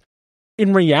battalions,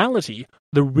 in reality,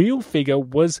 the real figure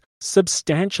was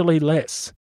substantially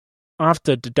less.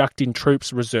 After deducting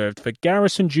troops reserved for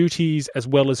garrison duties, as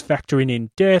well as factoring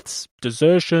in deaths,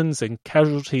 desertions, and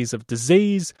casualties of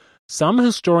disease, some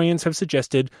historians have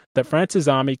suggested that France's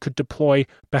army could deploy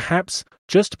perhaps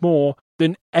just more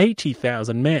than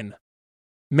 80,000 men.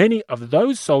 Many of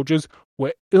those soldiers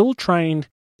were ill-trained,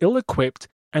 ill-equipped,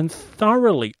 and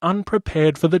thoroughly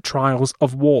unprepared for the trials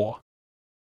of war.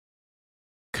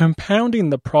 Compounding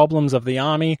the problems of the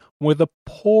army were the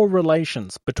poor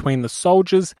relations between the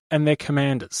soldiers and their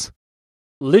commanders.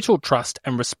 Little trust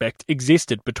and respect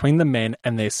existed between the men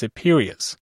and their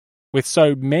superiors. With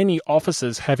so many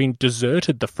officers having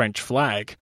deserted the French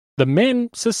flag, the men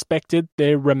suspected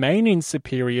their remaining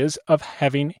superiors of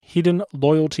having hidden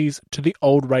loyalties to the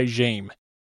old regime.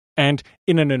 And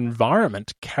in an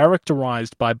environment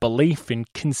characterized by belief in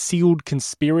concealed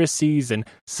conspiracies and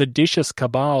seditious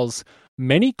cabals,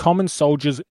 many common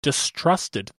soldiers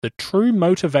distrusted the true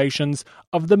motivations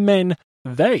of the men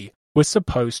they were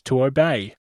supposed to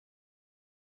obey.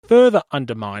 Further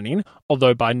undermining,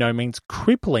 although by no means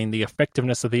crippling the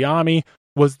effectiveness of the army,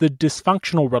 was the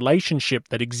dysfunctional relationship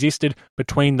that existed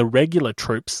between the regular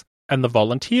troops and the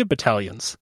volunteer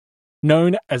battalions.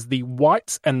 Known as the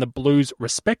Whites and the Blues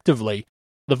respectively,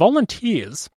 the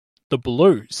volunteers, the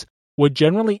Blues, were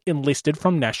generally enlisted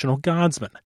from National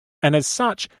Guardsmen, and as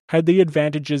such had the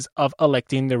advantages of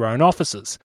electing their own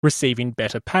officers, receiving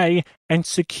better pay, and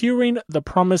securing the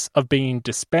promise of being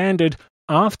disbanded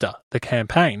after the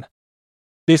campaign.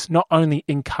 This not only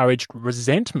encouraged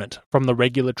resentment from the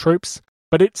regular troops,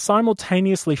 but it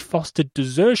simultaneously fostered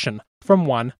desertion from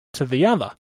one to the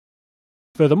other.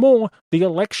 Furthermore, the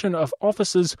election of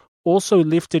officers also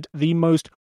lifted the most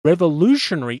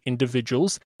revolutionary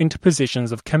individuals into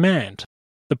positions of command,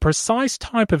 the precise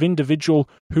type of individual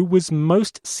who was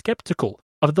most skeptical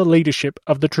of the leadership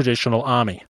of the traditional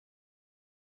army.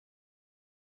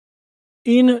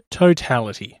 In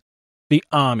totality, the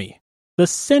army, the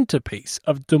centerpiece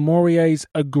of Dumouriez's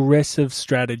aggressive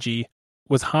strategy,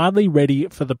 was hardly ready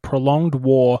for the prolonged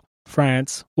war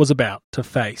France was about to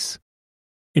face.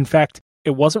 In fact,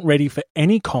 it wasn't ready for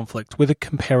any conflict with a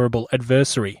comparable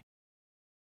adversary.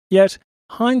 Yet,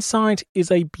 hindsight is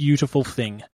a beautiful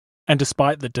thing, and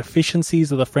despite the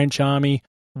deficiencies of the French army,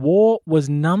 war was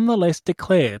nonetheless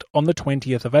declared on the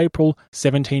 20th of April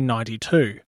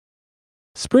 1792.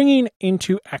 Springing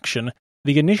into action,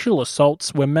 the initial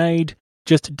assaults were made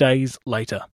just days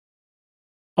later.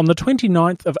 On the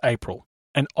 29th of April,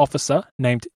 an officer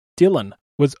named Dillon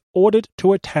was ordered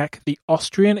to attack the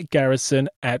Austrian garrison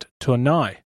at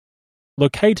Tournai.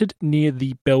 Located near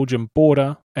the Belgian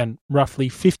border and roughly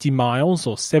 50 miles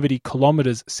or 70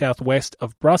 kilometres southwest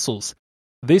of Brussels,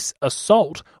 this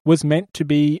assault was meant to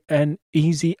be an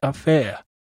easy affair.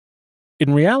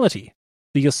 In reality,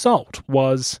 the assault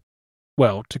was,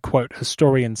 well, to quote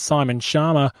historian Simon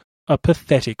Sharma, a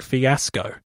pathetic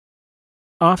fiasco.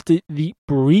 After the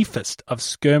briefest of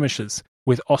skirmishes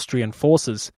with Austrian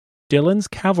forces, Dillon's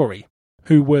cavalry,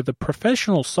 who were the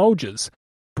professional soldiers,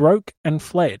 broke and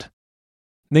fled,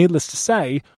 Needless to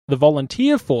say, the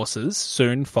volunteer forces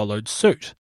soon followed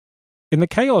suit. In the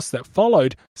chaos that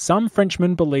followed, some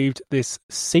Frenchmen believed this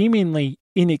seemingly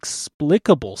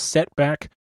inexplicable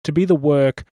setback to be the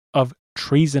work of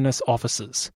treasonous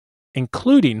officers,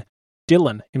 including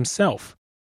Dillon himself.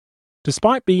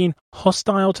 Despite being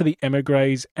hostile to the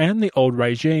émigrés and the old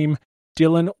regime,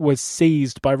 Dillon was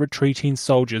seized by retreating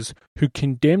soldiers who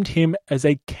condemned him as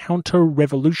a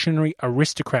counter-revolutionary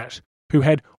aristocrat who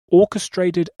had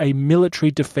orchestrated a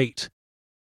military defeat.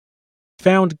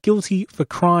 Found guilty for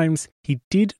crimes he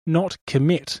did not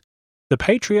commit, the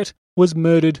patriot was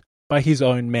murdered by his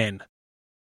own men.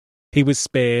 He was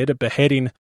spared a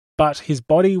beheading, but his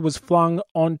body was flung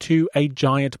onto a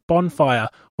giant bonfire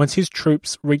once his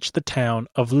troops reached the town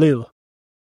of Lille.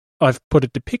 I've put a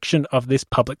depiction of this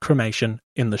public cremation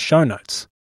in the show notes.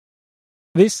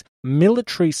 This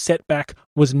military setback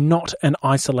was not an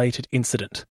isolated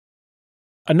incident.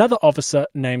 Another officer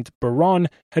named Baron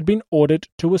had been ordered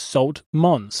to assault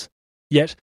Mons,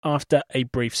 yet after a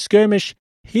brief skirmish,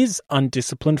 his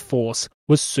undisciplined force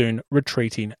was soon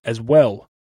retreating as well.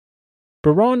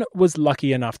 Baron was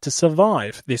lucky enough to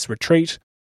survive this retreat,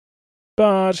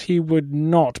 but he would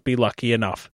not be lucky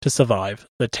enough to survive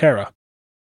the terror.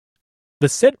 The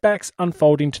setbacks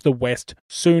unfolding to the west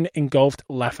soon engulfed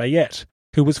Lafayette,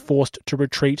 who was forced to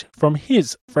retreat from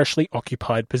his freshly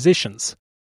occupied positions.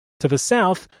 To the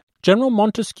south, General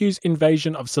Montesquieu's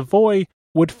invasion of Savoy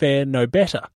would fare no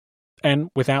better,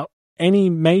 and without any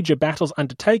major battles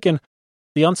undertaken,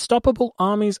 the unstoppable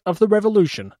armies of the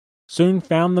Revolution soon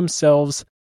found themselves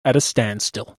at a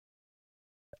standstill.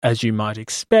 As you might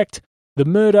expect, the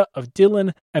murder of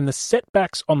Dillon and the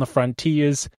setbacks on the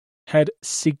frontiers had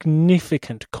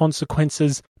significant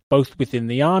consequences both within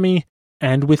the army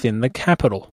and within the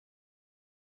capital.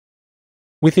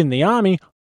 Within the army,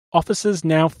 officers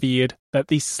now feared that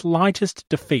the slightest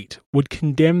defeat would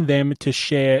condemn them to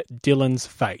share Dillon's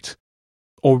fate.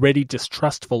 Already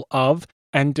distrustful of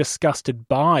and disgusted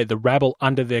by the rabble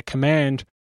under their command,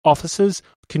 officers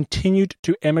continued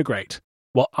to emigrate,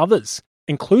 while others,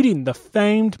 including the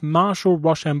famed Marshal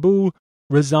Rochambeau,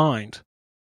 resigned.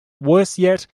 Worse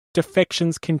yet,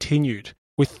 defections continued,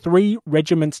 with 3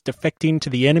 regiments defecting to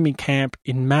the enemy camp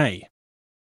in May.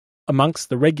 Amongst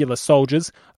the regular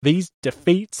soldiers, these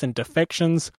defeats and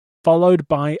defections, followed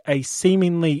by a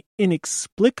seemingly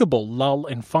inexplicable lull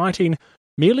in fighting,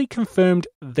 merely confirmed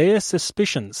their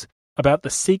suspicions about the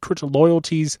secret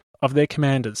loyalties of their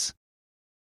commanders.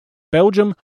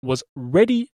 Belgium was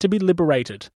ready to be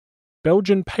liberated.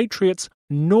 Belgian patriots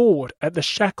gnawed at the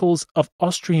shackles of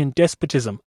Austrian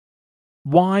despotism.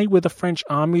 Why were the French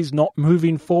armies not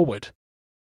moving forward?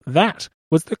 That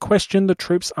was the question the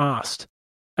troops asked,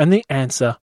 and the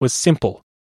answer was simple.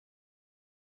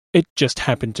 It just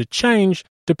happened to change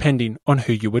depending on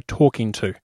who you were talking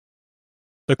to.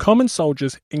 The common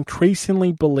soldiers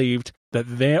increasingly believed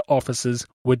that their officers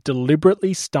were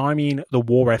deliberately stymieing the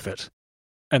war effort,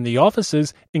 and the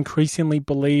officers increasingly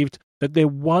believed that there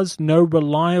was no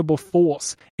reliable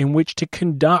force in which to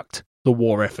conduct the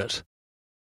war effort.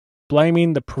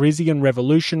 Blaming the Parisian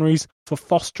revolutionaries for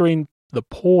fostering the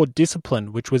poor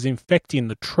discipline which was infecting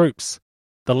the troops,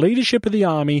 the leadership of the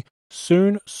army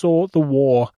soon saw the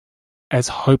war as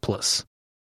hopeless.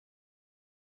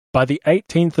 By the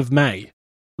 18th of May,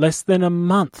 less than a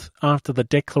month after the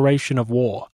declaration of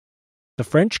war, the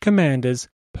French commanders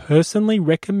personally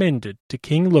recommended to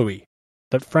King Louis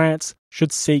that France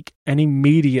should seek an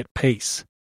immediate peace.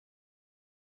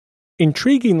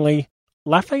 Intriguingly,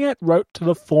 Lafayette wrote to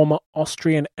the former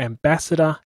Austrian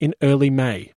ambassador in early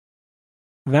May.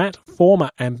 That former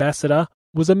ambassador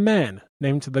was a man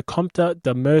named the Comte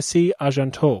de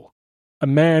Mercy-Argenteau, a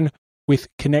man with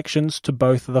connections to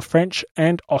both the French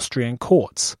and Austrian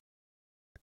courts.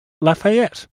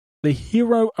 Lafayette, the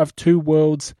hero of 2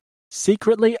 worlds,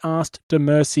 secretly asked de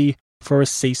Mercy for a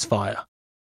ceasefire.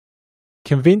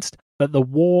 Convinced that the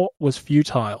war was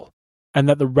futile and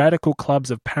that the radical clubs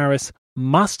of Paris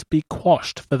must be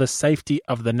quashed for the safety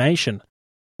of the nation,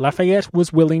 Lafayette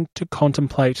was willing to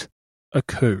contemplate a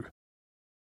coup.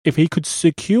 If he could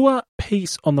secure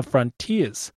peace on the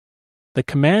frontiers, the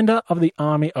commander of the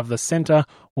Army of the Centre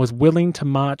was willing to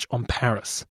march on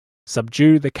Paris,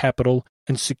 subdue the capital,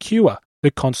 and secure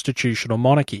the constitutional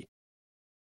monarchy.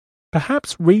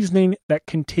 Perhaps reasoning that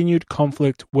continued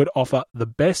conflict would offer the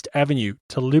best avenue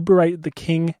to liberate the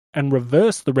king and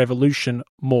reverse the revolution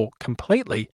more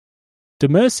completely, de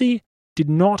Mercy did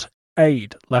not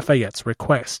aid Lafayette's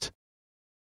request.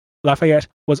 Lafayette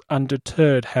was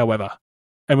undeterred, however,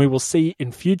 and we will see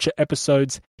in future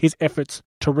episodes his efforts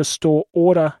to restore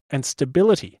order and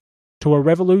stability to a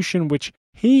revolution which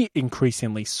he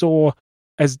increasingly saw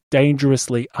as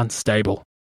dangerously unstable.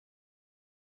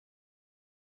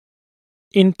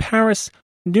 In Paris,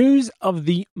 news of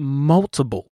the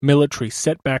multiple military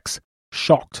setbacks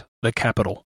shocked the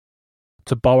capital.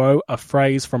 To borrow a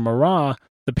phrase from Marat,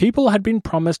 the people had been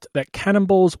promised that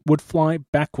cannonballs would fly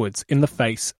backwards in the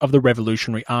face of the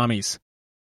revolutionary armies.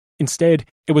 Instead,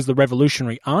 it was the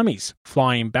revolutionary armies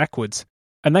flying backwards,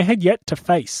 and they had yet to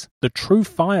face the true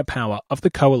firepower of the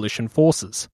coalition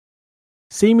forces.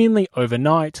 Seemingly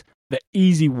overnight, the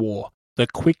easy war, the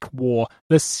quick war,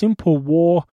 the simple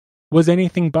war was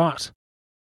anything but.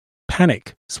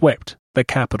 Panic swept the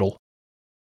capital.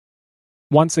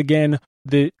 Once again,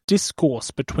 the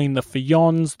discourse between the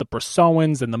Feuillants, the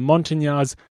Bressoans, and the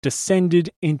Montagnards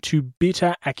descended into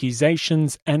bitter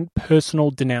accusations and personal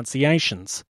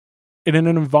denunciations. In an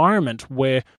environment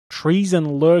where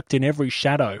treason lurked in every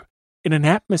shadow, in an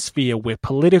atmosphere where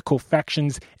political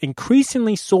factions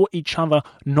increasingly saw each other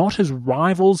not as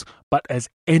rivals but as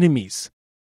enemies,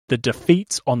 the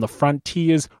defeats on the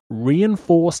frontiers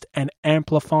reinforced and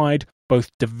amplified both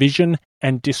division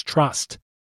and distrust.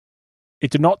 It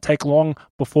did not take long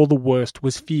before the worst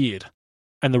was feared,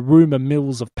 and the rumour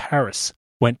mills of Paris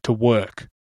went to work.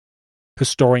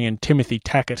 Historian Timothy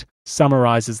Tackett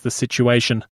summarises the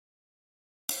situation.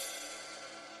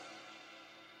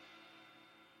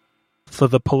 For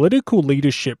the political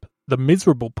leadership, the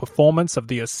miserable performance of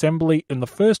the Assembly in the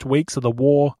first weeks of the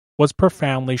war was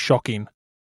profoundly shocking.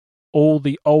 All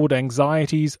the old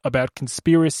anxieties about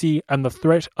conspiracy and the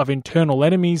threat of internal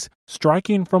enemies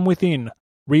striking from within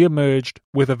re-emerged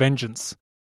with a vengeance.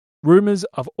 Rumours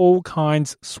of all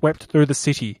kinds swept through the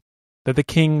city, that the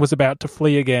king was about to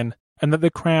flee again, and that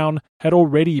the crown had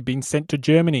already been sent to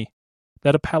Germany,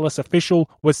 that a palace official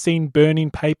was seen burning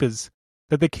papers,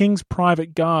 that the king's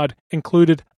private guard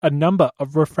included a number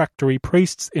of refractory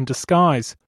priests in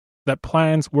disguise, that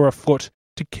plans were afoot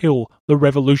to kill the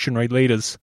revolutionary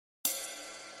leaders.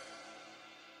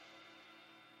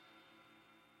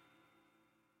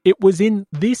 It was in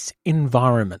this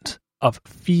environment of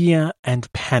fear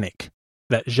and panic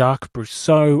that Jacques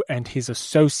Brousseau and his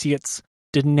associates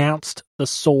denounced the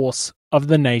source of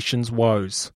the nation's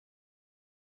woes.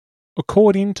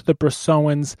 According to the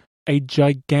Brousseauans, a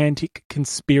gigantic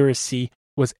conspiracy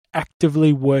was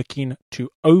actively working to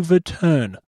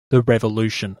overturn the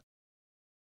revolution.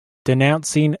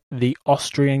 Denouncing the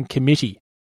Austrian Committee,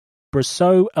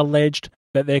 Brousseau alleged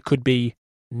that there could be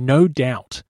no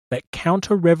doubt that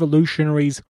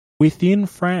counter-revolutionaries within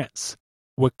France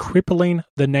were crippling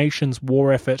the nation's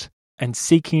war effort and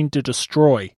seeking to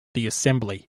destroy the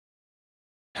Assembly.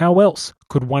 How else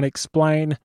could one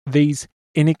explain these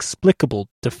inexplicable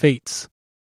defeats?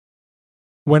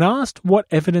 When asked what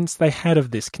evidence they had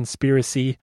of this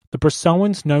conspiracy, the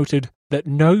Brousseauans noted that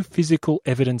no physical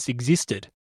evidence existed,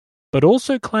 but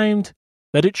also claimed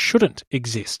that it shouldn't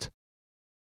exist.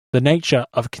 The nature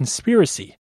of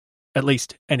conspiracy, at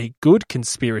least any good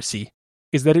conspiracy,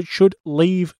 is that it should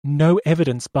leave no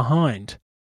evidence behind.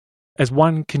 As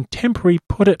one contemporary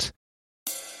put it,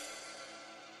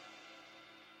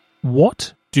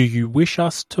 "What do you wish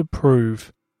us to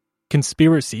prove?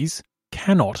 Conspiracies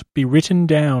cannot be written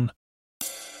down."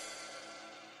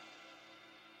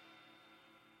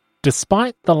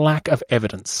 Despite the lack of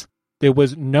evidence, there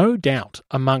was no doubt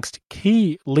amongst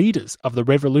key leaders of the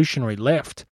revolutionary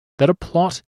left that a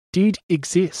plot did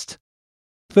exist.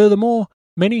 Furthermore,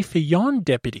 many Feuillant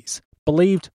deputies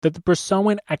believed that the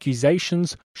Brousseauan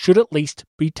accusations should at least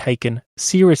be taken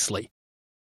seriously.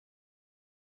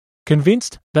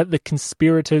 Convinced that the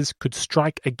conspirators could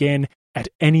strike again at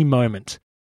any moment,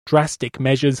 drastic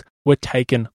measures were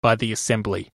taken by the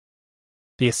Assembly.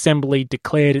 The Assembly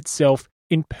declared itself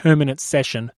in permanent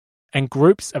session, and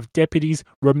groups of deputies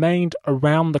remained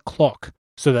around the clock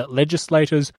so that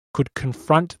legislators could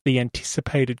confront the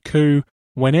anticipated coup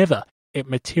whenever it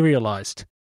materialized.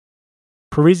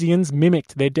 Parisians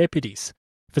mimicked their deputies.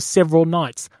 For several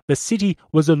nights, the city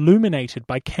was illuminated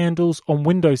by candles on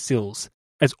windowsills,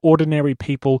 as ordinary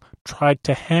people tried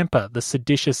to hamper the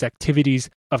seditious activities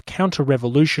of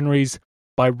counter-revolutionaries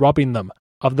by robbing them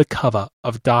of the cover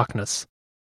of darkness.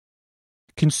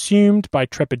 Consumed by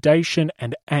trepidation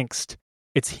and angst,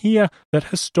 it's here that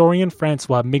historian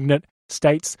Francois Mignet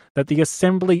states that the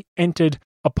Assembly entered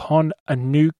upon a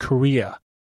new career,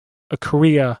 a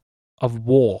career of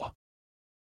war.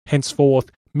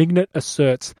 Henceforth, Mignet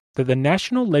asserts that the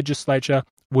national legislature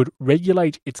would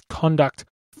regulate its conduct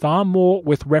far more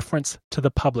with reference to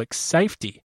the public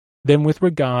safety than with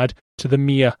regard to the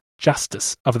mere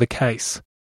justice of the case.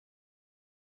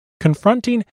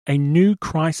 Confronting a new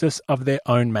crisis of their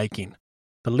own making,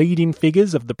 the leading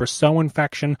figures of the Brissoan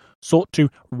faction sought to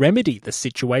remedy the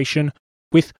situation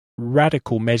with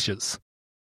radical measures.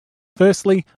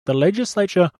 Firstly, the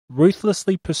legislature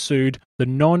ruthlessly pursued the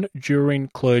non-juring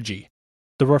clergy,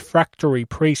 the refractory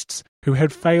priests who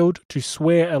had failed to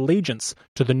swear allegiance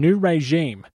to the new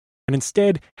regime and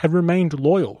instead had remained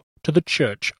loyal to the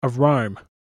Church of Rome.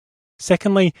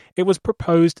 Secondly, it was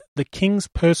proposed the king's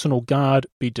personal guard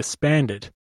be disbanded,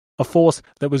 a force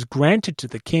that was granted to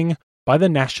the king by the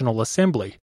National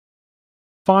Assembly.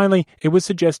 Finally, it was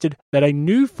suggested that a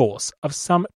new force of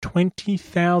some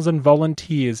 20,000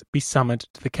 volunteers be summoned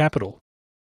to the capital.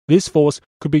 This force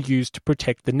could be used to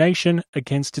protect the nation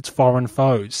against its foreign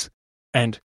foes,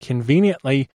 and,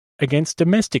 conveniently, against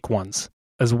domestic ones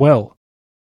as well.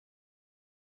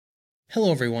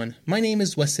 Hello everyone, my name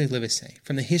is Wesley Livesey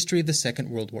from the History of the Second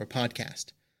World War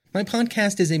podcast. My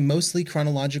podcast is a mostly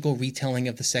chronological retelling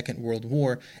of the Second World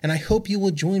War, and I hope you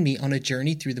will join me on a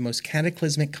journey through the most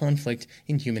cataclysmic conflict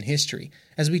in human history,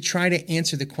 as we try to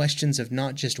answer the questions of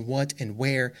not just what and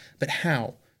where, but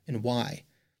how and why.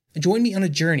 Join me on a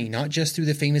journey not just through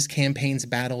the famous campaigns,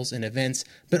 battles, and events,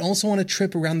 but also on a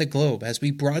trip around the globe as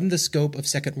we broaden the scope of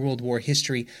Second World War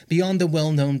history beyond the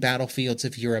well-known battlefields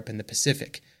of Europe and the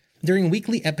Pacific. During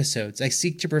weekly episodes, I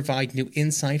seek to provide new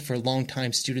insight for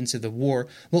longtime students of the war,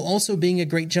 while also being a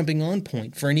great jumping-on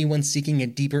point for anyone seeking a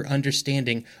deeper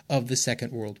understanding of the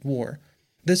Second World War.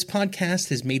 This podcast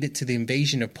has made it to the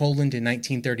invasion of Poland in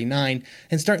 1939,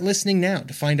 and start listening now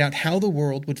to find out how the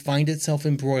world would find itself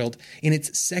embroiled in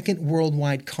its second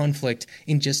worldwide conflict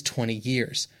in just 20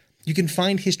 years. You can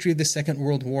find History of the Second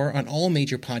World War on all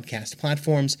major podcast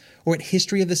platforms or at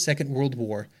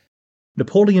historyofthesecondworldwar.com.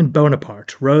 Napoleon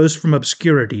Bonaparte rose from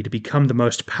obscurity to become the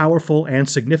most powerful and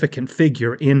significant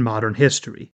figure in modern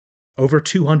history. Over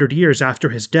 200 years after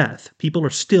his death, people are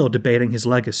still debating his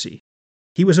legacy.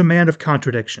 He was a man of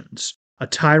contradictions, a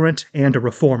tyrant and a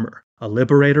reformer, a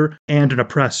liberator and an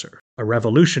oppressor, a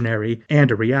revolutionary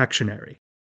and a reactionary.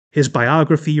 His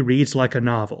biography reads like a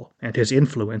novel, and his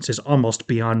influence is almost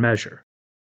beyond measure.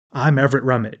 I'm Everett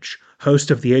Rummage,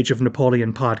 host of the Age of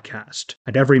Napoleon podcast,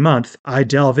 and every month I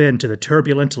delve into the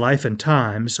turbulent life and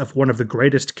times of one of the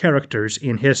greatest characters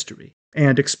in history,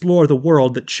 and explore the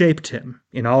world that shaped him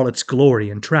in all its glory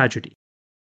and tragedy.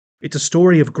 It's a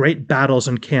story of great battles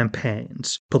and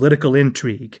campaigns, political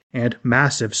intrigue, and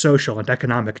massive social and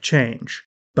economic change,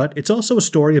 but it's also a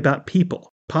story about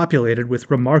people, populated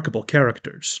with remarkable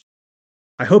characters.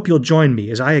 I hope you'll join me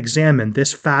as I examine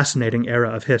this fascinating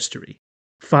era of history.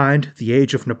 Find The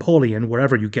Age of Napoleon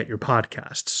wherever you get your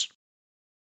podcasts.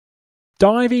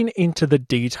 Diving into the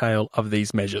detail of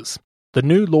these measures, the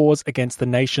new laws against the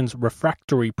nation's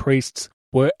refractory priests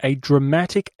were a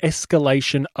dramatic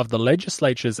escalation of the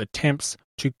legislature's attempts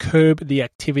to curb the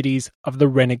activities of the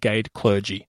renegade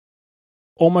clergy.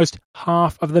 Almost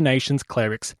half of the nation's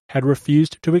clerics had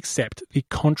refused to accept the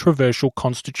controversial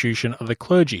constitution of the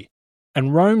clergy,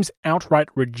 and Rome's outright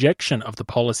rejection of the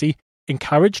policy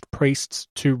encouraged priests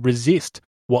to resist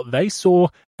what they saw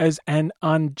as an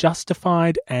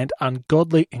unjustified and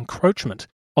ungodly encroachment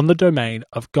on the domain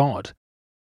of God.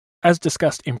 As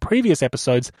discussed in previous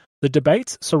episodes, the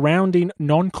debates surrounding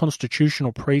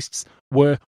non-constitutional priests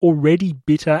were already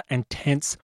bitter and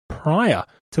tense prior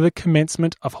to the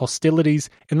commencement of hostilities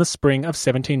in the spring of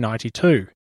 1792.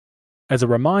 As a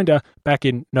reminder, back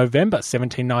in November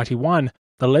 1791,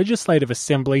 the Legislative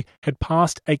Assembly had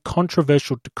passed a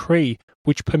controversial decree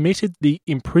which permitted the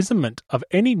imprisonment of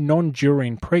any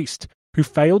non-juring priest who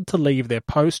failed to leave their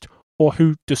post or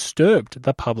who disturbed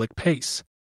the public peace.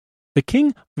 The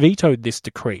king vetoed this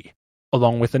decree,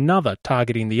 along with another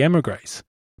targeting the émigrés,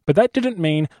 but that didn't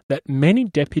mean that many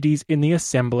deputies in the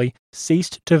Assembly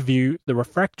ceased to view the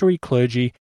refractory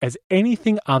clergy as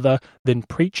anything other than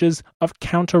preachers of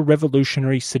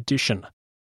counter-revolutionary sedition.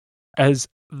 As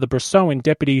the Brissoan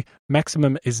deputy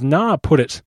Maximum Isnard put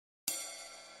it,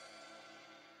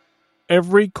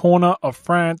 "Every corner of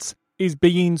France is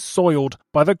being soiled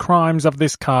by the crimes of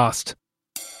this caste."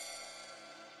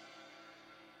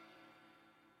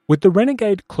 With the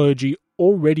renegade clergy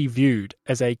already viewed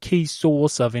as a key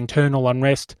source of internal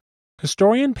unrest,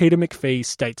 historian Peter McPhee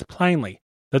states plainly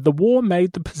that the war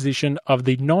made the position of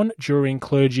the non-juring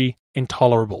clergy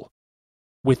intolerable.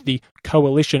 With the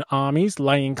coalition armies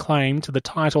laying claim to the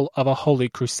title of a holy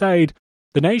crusade,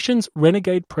 the nation's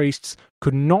renegade priests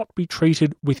could not be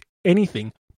treated with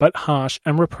anything but harsh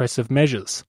and repressive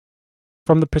measures.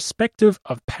 From the perspective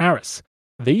of Paris,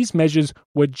 these measures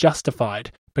were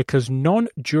justified because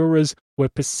non-jurors were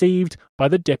perceived by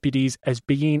the deputies as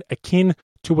being akin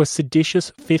to a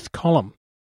seditious fifth column.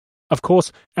 Of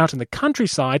course, out in the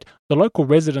countryside, the local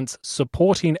residents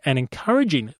supporting and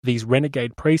encouraging these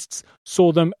renegade priests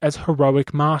saw them as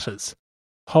heroic martyrs,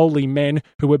 holy men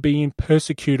who were being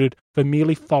persecuted for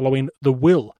merely following the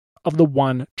will of the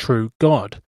one true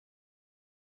God.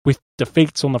 With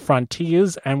defeats on the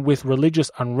frontiers and with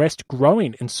religious unrest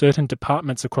growing in certain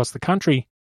departments across the country,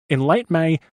 in late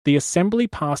May, the Assembly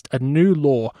passed a new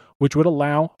law which would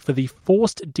allow for the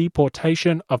forced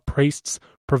deportation of priests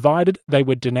provided they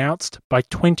were denounced by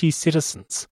 20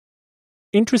 citizens.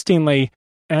 Interestingly,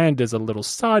 and as a little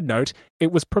side note,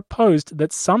 it was proposed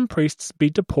that some priests be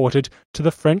deported to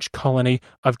the French colony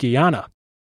of Guyana.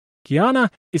 Guyana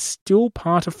is still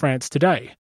part of France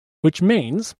today, which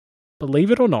means,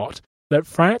 believe it or not, that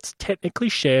France technically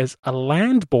shares a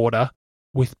land border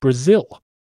with Brazil.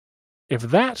 If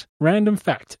that random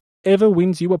fact ever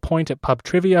wins you a point at pub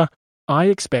trivia, I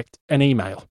expect an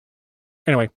email.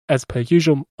 Anyway, as per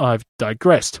usual, I've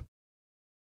digressed.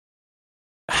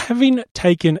 Having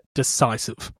taken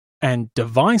decisive and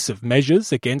divisive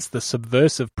measures against the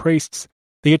subversive priests,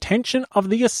 the attention of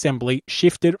the Assembly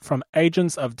shifted from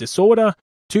agents of disorder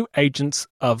to agents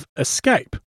of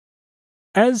escape.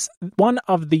 As one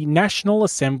of the National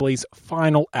Assembly's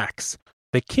final acts,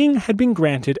 the king had been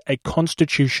granted a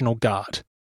constitutional guard.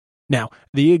 Now,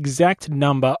 the exact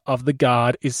number of the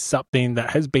guard is something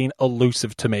that has been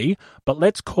elusive to me, but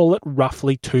let's call it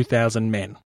roughly 2,000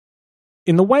 men.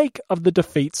 In the wake of the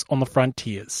defeats on the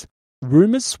frontiers,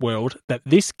 rumours swirled that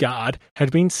this guard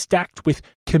had been stacked with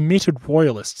committed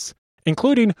royalists,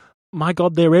 including, my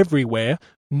God, they're everywhere,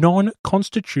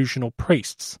 non-constitutional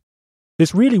priests.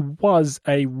 This really was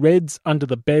a Reds under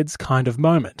the beds kind of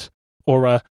moment, or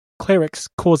a clerics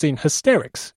causing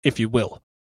hysterics, if you will.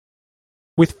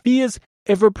 With fears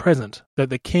ever present that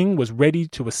the king was ready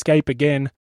to escape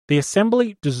again, the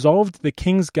Assembly dissolved the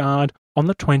King's Guard on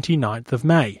the 29th of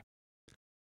May.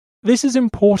 This is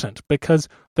important because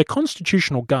the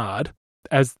Constitutional Guard,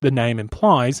 as the name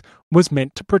implies, was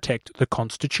meant to protect the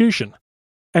Constitution.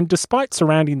 And despite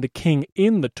surrounding the king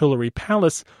in the Tuileries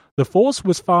Palace, the force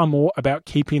was far more about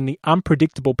keeping the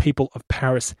unpredictable people of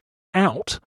Paris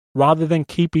out rather than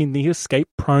keeping the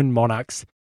escape-prone monarchs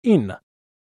in.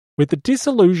 With the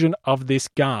dissolution of this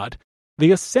guard,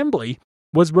 the Assembly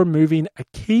was removing a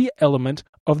key element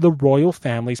of the royal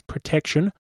family's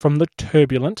protection from the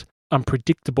turbulent,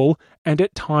 unpredictable, and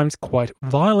at times quite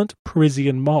violent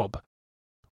Parisian mob.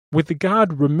 With the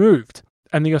guard removed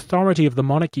and the authority of the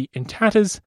monarchy in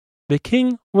tatters, the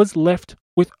king was left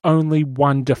with only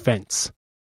one defence: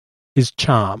 his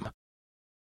charm.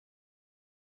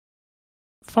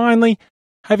 Finally,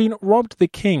 having robbed the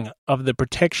king of the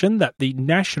protection that the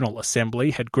National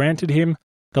Assembly had granted him,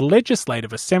 the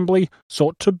Legislative Assembly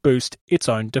sought to boost its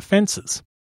own defences.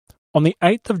 On the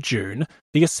 8th of June,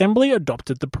 the Assembly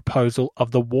adopted the proposal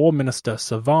of the War Minister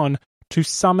Savon to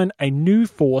summon a new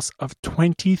force of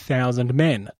 20,000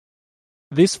 men.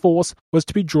 This force was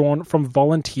to be drawn from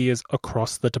volunteers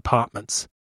across the departments,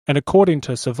 and according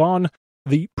to Savon,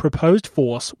 the proposed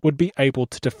force would be able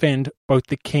to defend both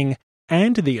the king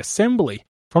and the Assembly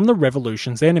from the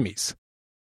revolution's enemies.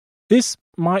 This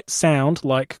might sound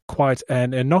like quite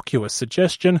an innocuous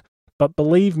suggestion, but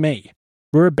believe me,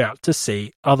 we're about to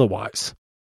see otherwise.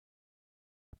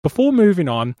 Before moving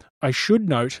on, I should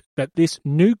note that this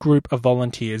new group of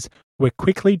volunteers were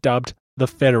quickly dubbed the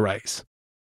Fédérés.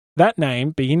 That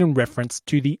name being in reference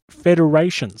to the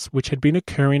federations which had been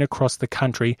occurring across the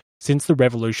country since the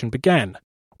revolution began,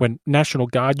 when National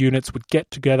Guard units would get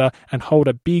together and hold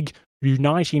a big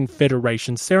uniting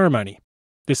federation ceremony.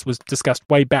 This was discussed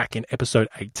way back in episode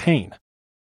 18.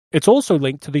 It's also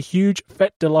linked to the huge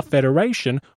Fête de la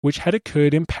Fédération which had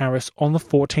occurred in Paris on the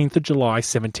 14th of July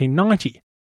 1790.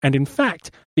 And in fact,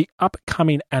 the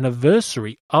upcoming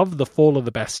anniversary of the fall of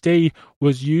the Bastille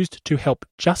was used to help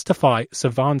justify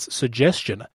Savon's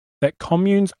suggestion that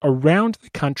communes around the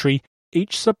country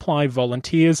each supply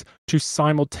volunteers to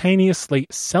simultaneously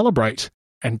celebrate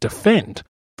and defend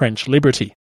French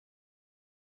liberty.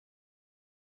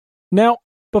 Now,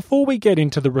 before we get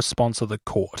into the response of the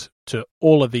court to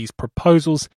all of these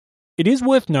proposals, it is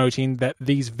worth noting that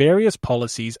these various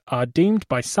policies are deemed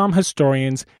by some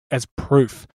historians as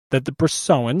proof that the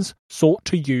Bressoans sought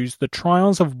to use the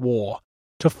trials of war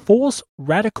to force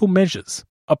radical measures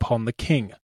upon the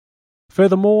king.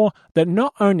 Furthermore, that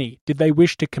not only did they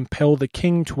wish to compel the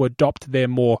king to adopt their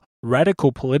more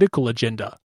radical political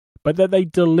agenda, but that they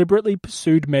deliberately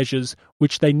pursued measures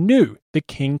which they knew the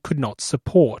king could not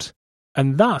support,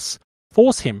 and thus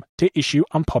force him to issue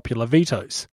unpopular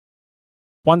vetoes.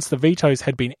 Once the vetoes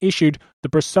had been issued, the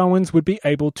Bressoans would be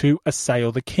able to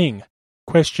assail the king,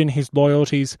 question his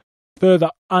loyalties,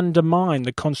 further undermine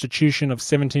the Constitution of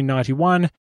 1791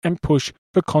 and push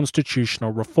for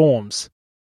constitutional reforms.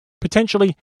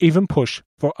 Potentially even push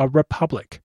for a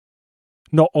republic.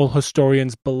 Not all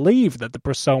historians believe that the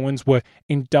Brissoans were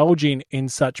indulging in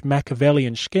such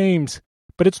Machiavellian schemes,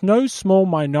 but it's no small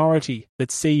minority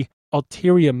that see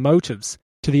ulterior motives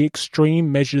to the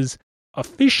extreme measures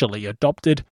officially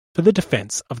adopted for the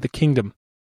defence of the kingdom.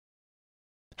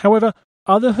 However,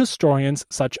 other historians,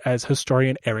 such as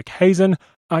historian Eric Hazen,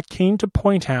 are keen to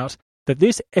point out that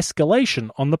this escalation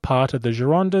on the part of the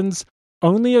Girondins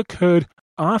only occurred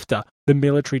after the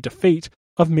military defeat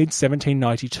of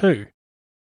mid-1792.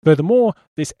 Furthermore,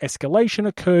 this escalation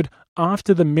occurred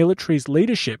after the military's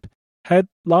leadership had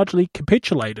largely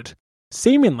capitulated,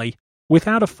 seemingly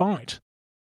without a fight.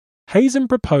 Hazen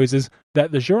proposes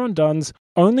that the Girondins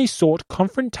only sought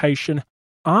confrontation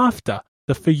after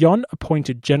the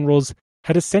Fillon-appointed generals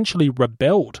had essentially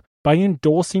rebelled by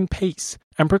endorsing peace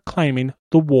and proclaiming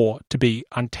the war to be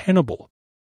untenable.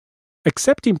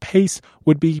 Accepting peace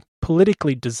would be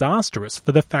politically disastrous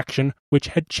for the faction which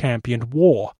had championed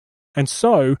war, and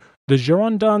so the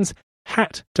Girondins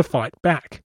had to fight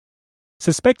back.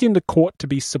 Suspecting the court to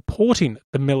be supporting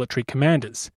the military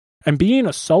commanders, and being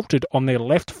assaulted on their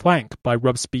left flank by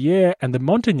Robespierre and the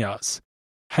Montagnards,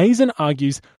 Hazen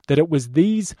argues that it was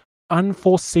these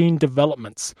unforeseen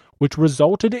developments which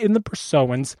resulted in the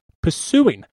Brissoans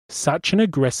pursuing such an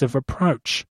aggressive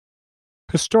approach.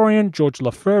 Historian George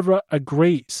Lefebvre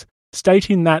agrees,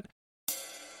 stating that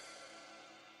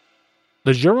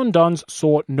the Girondins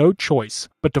saw no choice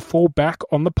but to fall back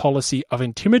on the policy of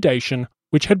intimidation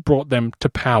which had brought them to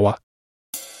power.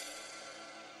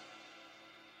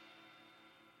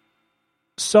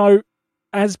 So,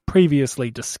 as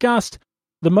previously discussed,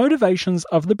 the motivations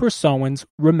of the Brissoans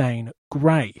remain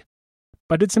grey.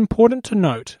 But it's important to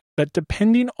note that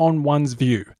depending on one's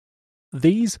view,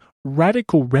 these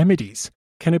radical remedies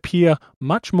can appear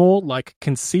much more like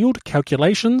concealed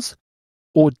calculations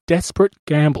or desperate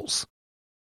gambles.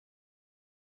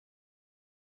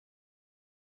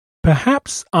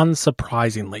 Perhaps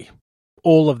unsurprisingly,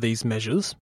 all of these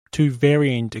measures, to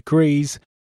varying degrees,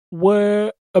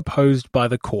 were opposed by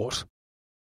the court.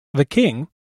 The king,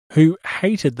 who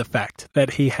hated the fact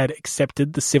that he had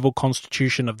accepted the civil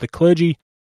constitution of the clergy,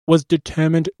 was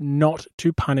determined not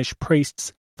to punish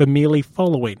priests for merely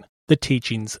following the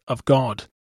teachings of God.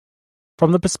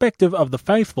 From the perspective of the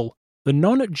faithful, the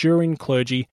non-juring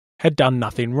clergy had done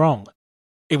nothing wrong.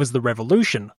 It was the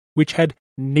revolution which had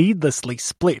needlessly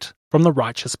split from the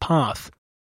righteous path.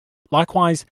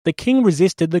 Likewise, the king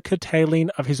resisted the curtailing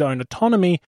of his own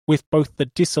autonomy with both the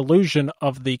dissolution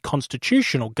of the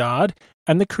Constitutional Guard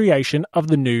and the creation of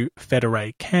the new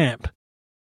Fédéré camp.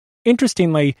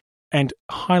 Interestingly, and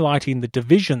highlighting the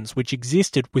divisions which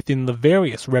existed within the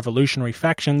various revolutionary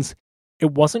factions,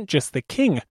 it wasn't just the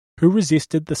king who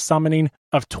resisted the summoning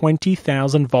of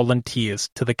 20,000 volunteers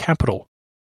to the capital.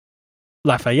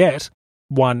 Lafayette,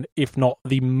 one if not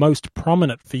the most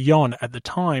prominent Fillon at the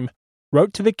time,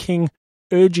 wrote to the king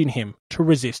urging him to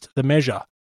resist the measure.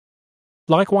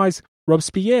 Likewise,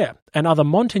 Robespierre and other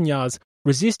Montagnards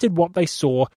resisted what they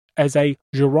saw as a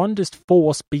Girondist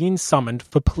force being summoned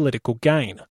for political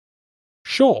gain.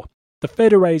 Sure, the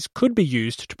Fédérés could be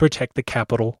used to protect the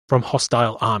capital from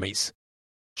hostile armies.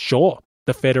 Sure,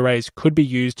 the Fédérés could be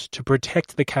used to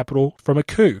protect the capital from a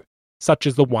coup, such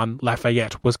as the one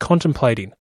Lafayette was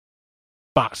contemplating.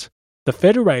 But the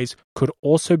Fédérés could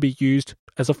also be used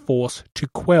as a force to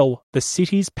quell the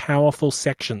city's powerful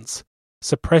sections,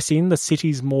 suppressing the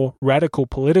city's more radical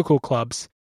political clubs,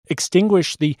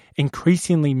 extinguish the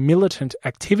increasingly militant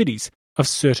activities of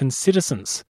certain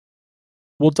citizens.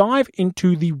 We'll dive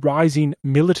into the rising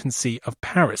militancy of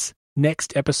Paris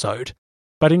next episode,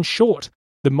 but in short,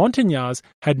 the Montagnards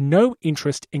had no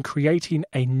interest in creating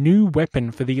a new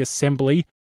weapon for the assembly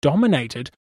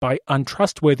dominated by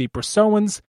untrustworthy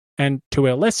Brissoans and, to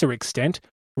a lesser extent,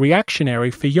 reactionary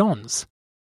Fillons.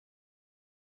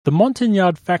 The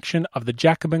Montagnard faction of the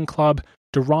Jacobin Club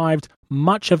derived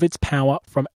much of its power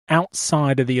from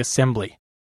outside of the assembly.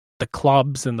 The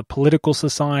clubs and the political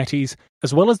societies,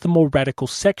 as well as the more radical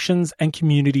sections and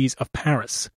communities of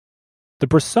Paris. The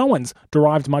Brissoans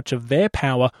derived much of their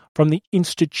power from the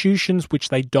institutions which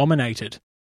they dominated,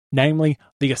 namely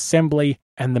the assembly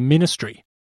and the ministry.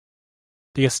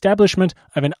 The establishment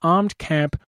of an armed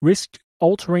camp risked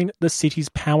altering the city's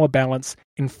power balance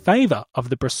in favour of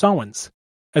the Brissoans,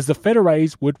 as the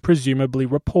Fédérés would presumably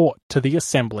report to the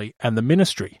assembly and the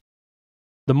ministry.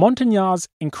 The Montagnards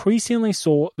increasingly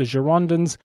saw the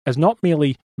Girondins as not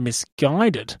merely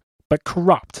misguided, but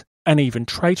corrupt and even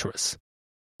traitorous.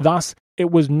 Thus,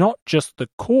 it was not just the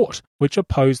court which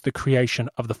opposed the creation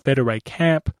of the Fédéré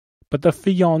camp, but the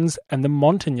Feuillants and the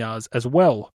Montagnards as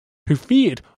well, who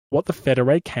feared what the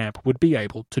Fédéré camp would be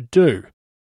able to do.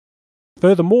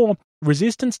 Furthermore,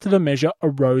 resistance to the measure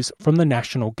arose from the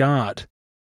National Guard.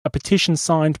 A petition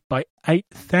signed by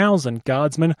 8,000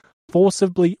 guardsmen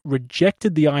forcibly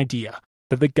rejected the idea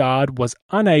that the Guard was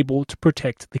unable to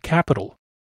protect the capital.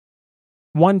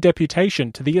 One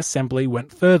deputation to the Assembly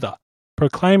went further,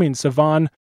 proclaiming Savan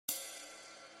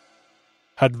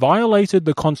had violated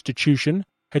the Constitution,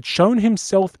 had shown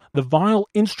himself the vile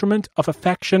instrument of a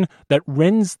faction that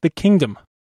rends the kingdom.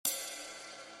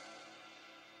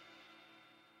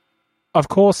 Of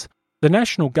course, the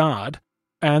National Guard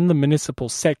and the municipal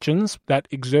sections that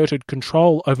exerted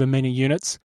control over many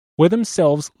units were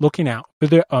themselves looking out for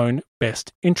their own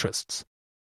best interests.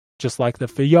 Just like the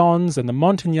Feuillants and the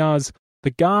Montagnards,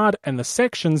 the Guard and the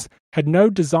sections had no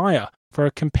desire for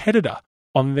a competitor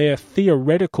on their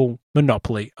theoretical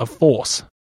monopoly of force.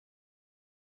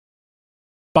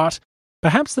 But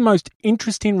perhaps the most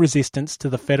interesting resistance to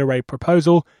the Fédéré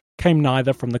proposal came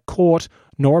neither from the court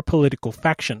nor a political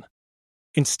faction.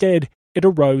 Instead, it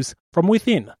arose from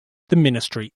within the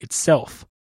ministry itself.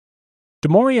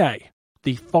 Dumouriez,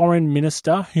 the foreign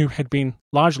minister who had been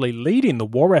largely leading the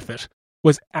war effort,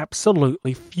 was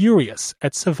absolutely furious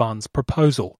at Savan's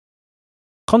proposal.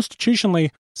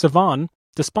 Constitutionally, Savan,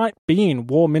 despite being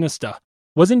war minister,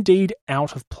 was indeed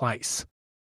out of place.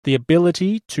 The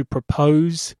ability to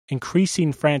propose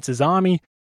increasing France's army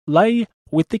lay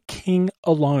with the king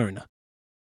alone.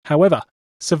 However,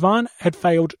 Savan had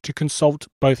failed to consult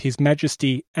both His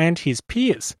Majesty and his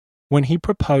peers when he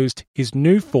proposed his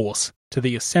new force to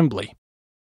the Assembly.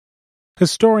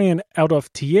 Historian Adolphe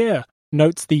Thiers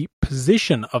notes the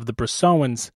position of the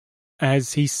Bressoans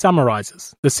as he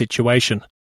summarizes the situation.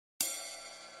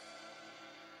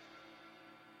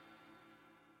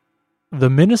 The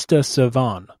minister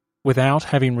Savan, without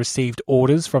having received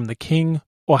orders from the king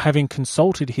or having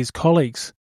consulted his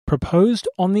colleagues, proposed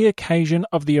on the occasion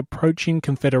of the approaching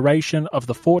Confederation of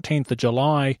the 14th of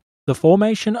July the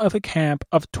formation of a camp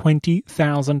of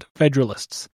 20,000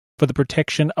 Federalists for the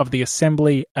protection of the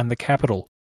Assembly and the capital.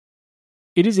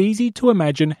 It is easy to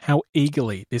imagine how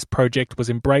eagerly this project was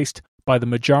embraced by the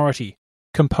majority,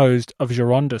 composed of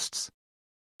Girondists.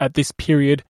 At this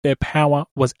period, their power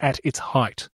was at its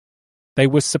height. They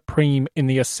were supreme in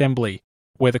the Assembly,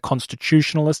 where the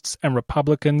Constitutionalists and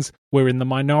Republicans were in the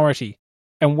minority,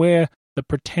 and where the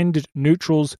pretended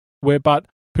neutrals were but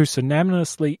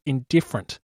pusillanimously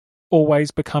indifferent,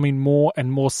 always becoming more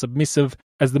and more submissive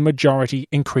as the majority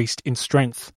increased in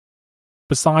strength.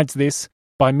 Besides this,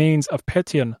 by means of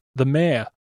Pétion, the mayor,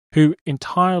 who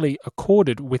entirely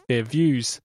accorded with their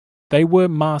views, they were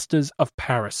masters of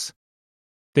Paris.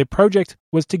 Their project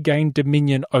was to gain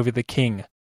dominion over the king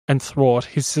and thwart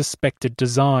his suspected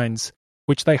designs,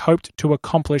 which they hoped to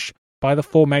accomplish by the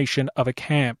formation of a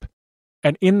camp,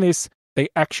 and in this they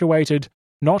actuated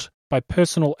not by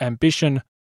personal ambition,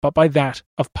 but by that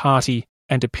of party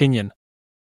and opinion.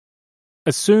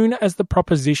 As soon as the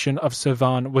proposition of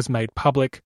Savan was made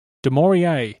public,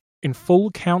 Dumouriez, in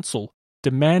full council,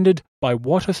 demanded by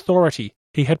what authority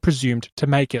he had presumed to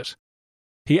make it.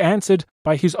 He answered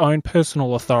by his own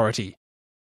personal authority.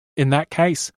 In that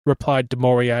case, replied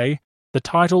Dumouriez, the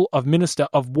title of Minister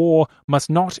of War must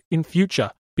not in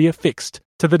future be affixed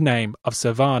to the name of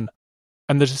Savan,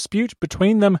 and the dispute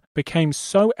between them became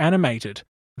so animated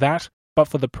that, but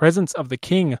for the presence of the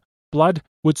king, blood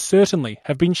would certainly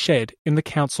have been shed in the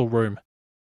council room.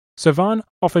 Savan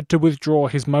offered to withdraw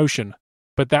his motion,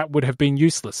 but that would have been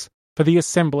useless, for the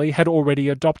Assembly had already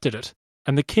adopted it,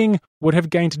 and the king would have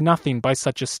gained nothing by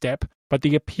such a step but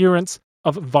the appearance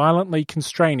of violently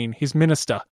constraining his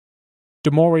minister.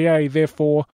 Dumouriez,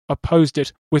 therefore, opposed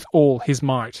it with all his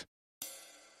might.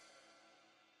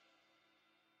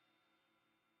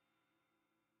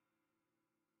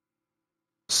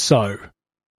 So,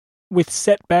 with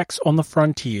setbacks on the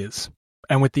frontiers,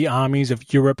 and with the armies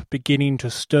of Europe beginning to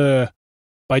stir,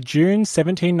 by June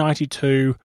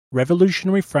 1792,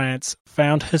 revolutionary France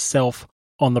found herself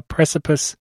on the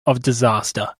precipice of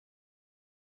disaster.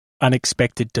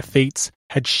 Unexpected defeats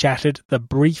had shattered the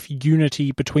brief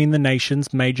unity between the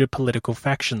nation's major political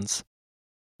factions.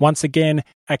 Once again,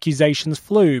 accusations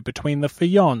flew between the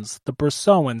Feuillants, the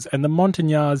Bressoans, and the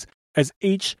Montagnards, as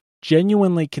each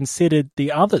genuinely considered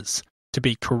the others to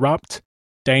be corrupt,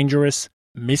 dangerous,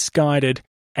 misguided,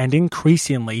 and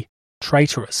increasingly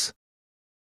traitorous.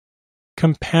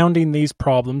 Compounding these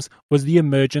problems was the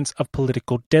emergence of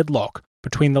political deadlock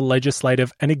between the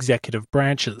legislative and executive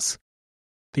branches.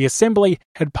 the Assembly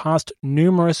had passed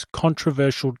numerous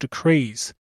controversial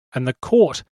decrees, and the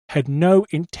court had no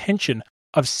intention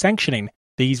of sanctioning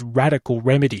these radical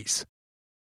remedies.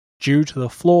 Due to the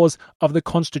flaws of the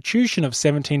Constitution of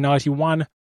 1791,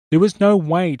 there was no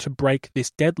way to break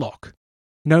this deadlock,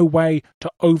 no way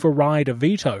to override a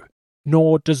veto,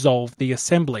 nor dissolve the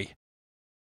Assembly.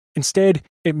 Instead,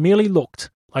 it merely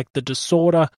looked like the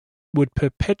disorder would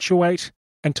perpetuate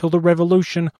until the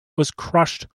revolution was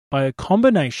crushed by a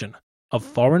combination of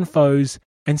foreign foes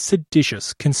and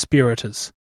seditious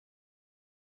conspirators.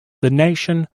 The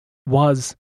nation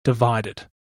was divided.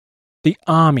 The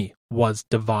army was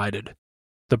divided.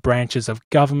 The branches of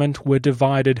government were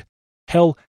divided.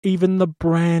 Hell, even the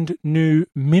brand new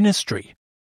ministry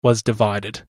was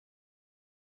divided.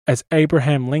 As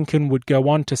Abraham Lincoln would go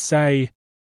on to say,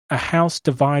 "A house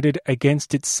divided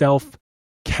against itself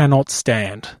cannot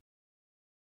stand."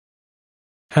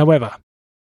 However,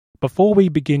 before we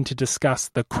begin to discuss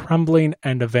the crumbling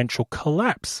and eventual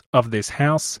collapse of this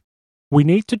house, we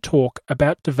need to talk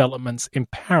about developments in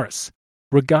Paris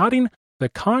regarding the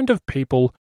kind of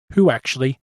people who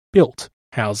actually built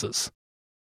houses.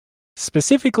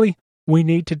 Specifically, we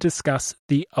need to discuss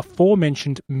the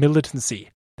aforementioned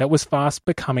militancy that was fast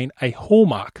becoming a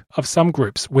hallmark of some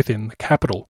groups within the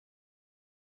capital.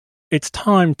 It's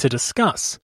time to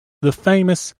discuss the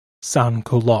famous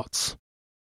sans-culottes.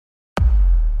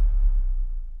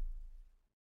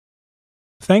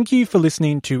 Thank you for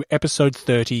listening to episode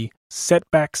 30,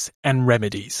 Setbacks and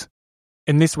Remedies.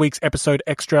 In this week's episode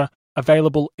extra,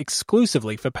 available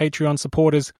exclusively for Patreon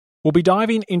supporters, we'll be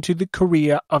diving into the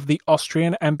career of the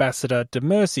Austrian ambassador de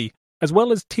Mercy, as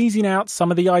well as teasing out some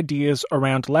of the ideas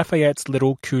around Lafayette's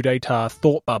little coup d'etat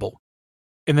thought bubble.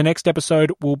 In the next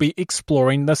episode, we'll be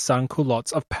exploring the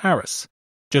sans-culottes of Paris,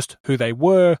 just who they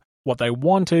were, what they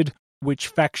wanted, which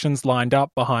factions lined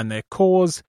up behind their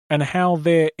cause, and how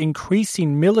their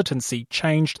increasing militancy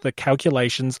changed the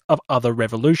calculations of other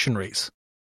revolutionaries.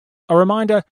 A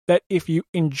reminder that if you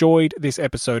enjoyed this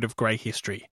episode of Grey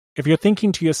History, if you're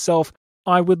thinking to yourself,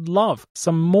 I would love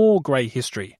some more Grey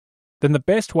History, then the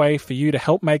best way for you to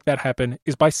help make that happen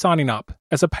is by signing up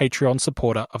as a Patreon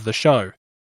supporter of the show.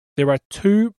 There are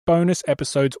 2 bonus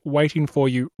episodes waiting for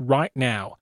you right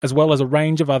now, as well as a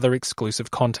range of other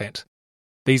exclusive content.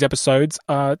 These episodes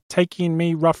are taking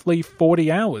me roughly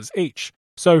 40 hours each,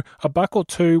 so $1 or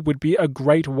 $2 would be a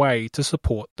great way to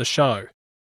support the show.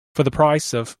 For the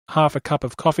price of half a cup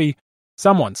of coffee,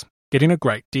 someone's getting a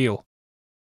great deal.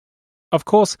 Of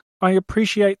course, I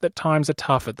appreciate that times are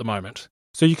tough at the moment,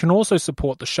 so you can also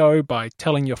support the show by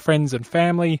telling your friends and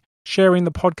family, sharing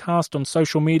the podcast on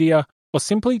social media, or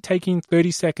simply taking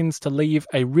 30 seconds to leave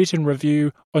a written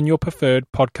review on your preferred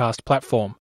podcast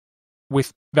platform.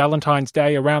 With Valentine's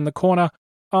Day around the corner,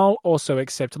 I'll also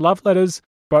accept love letters,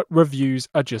 but reviews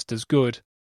are just as good.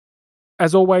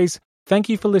 As always, thank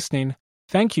you for listening,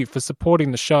 thank you for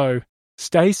supporting the show,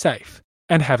 stay safe,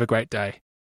 and have a great day.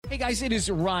 Hey guys, it is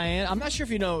Ryan. I'm not sure if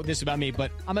you know this about me,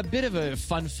 but I'm a bit of a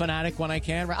fun fanatic when I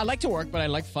can. I like to work, but I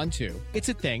like fun too. It's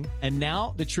a thing. And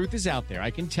now the truth is out there.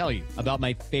 I can tell you about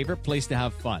my favorite place to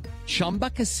have fun. Chumba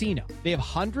Casino. They have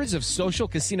hundreds of social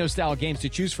casino style games to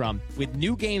choose from with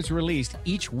new games released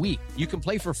each week. You can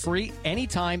play for free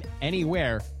anytime,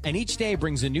 anywhere. And each day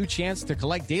brings a new chance to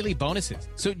collect daily bonuses.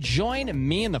 So join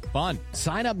me in the fun.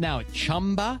 Sign up now at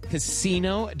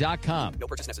ChumbaCasino.com. No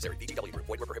purchase necessary. VGW Group.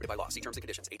 Void where prohibited by law. See terms and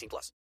conditions. 18+.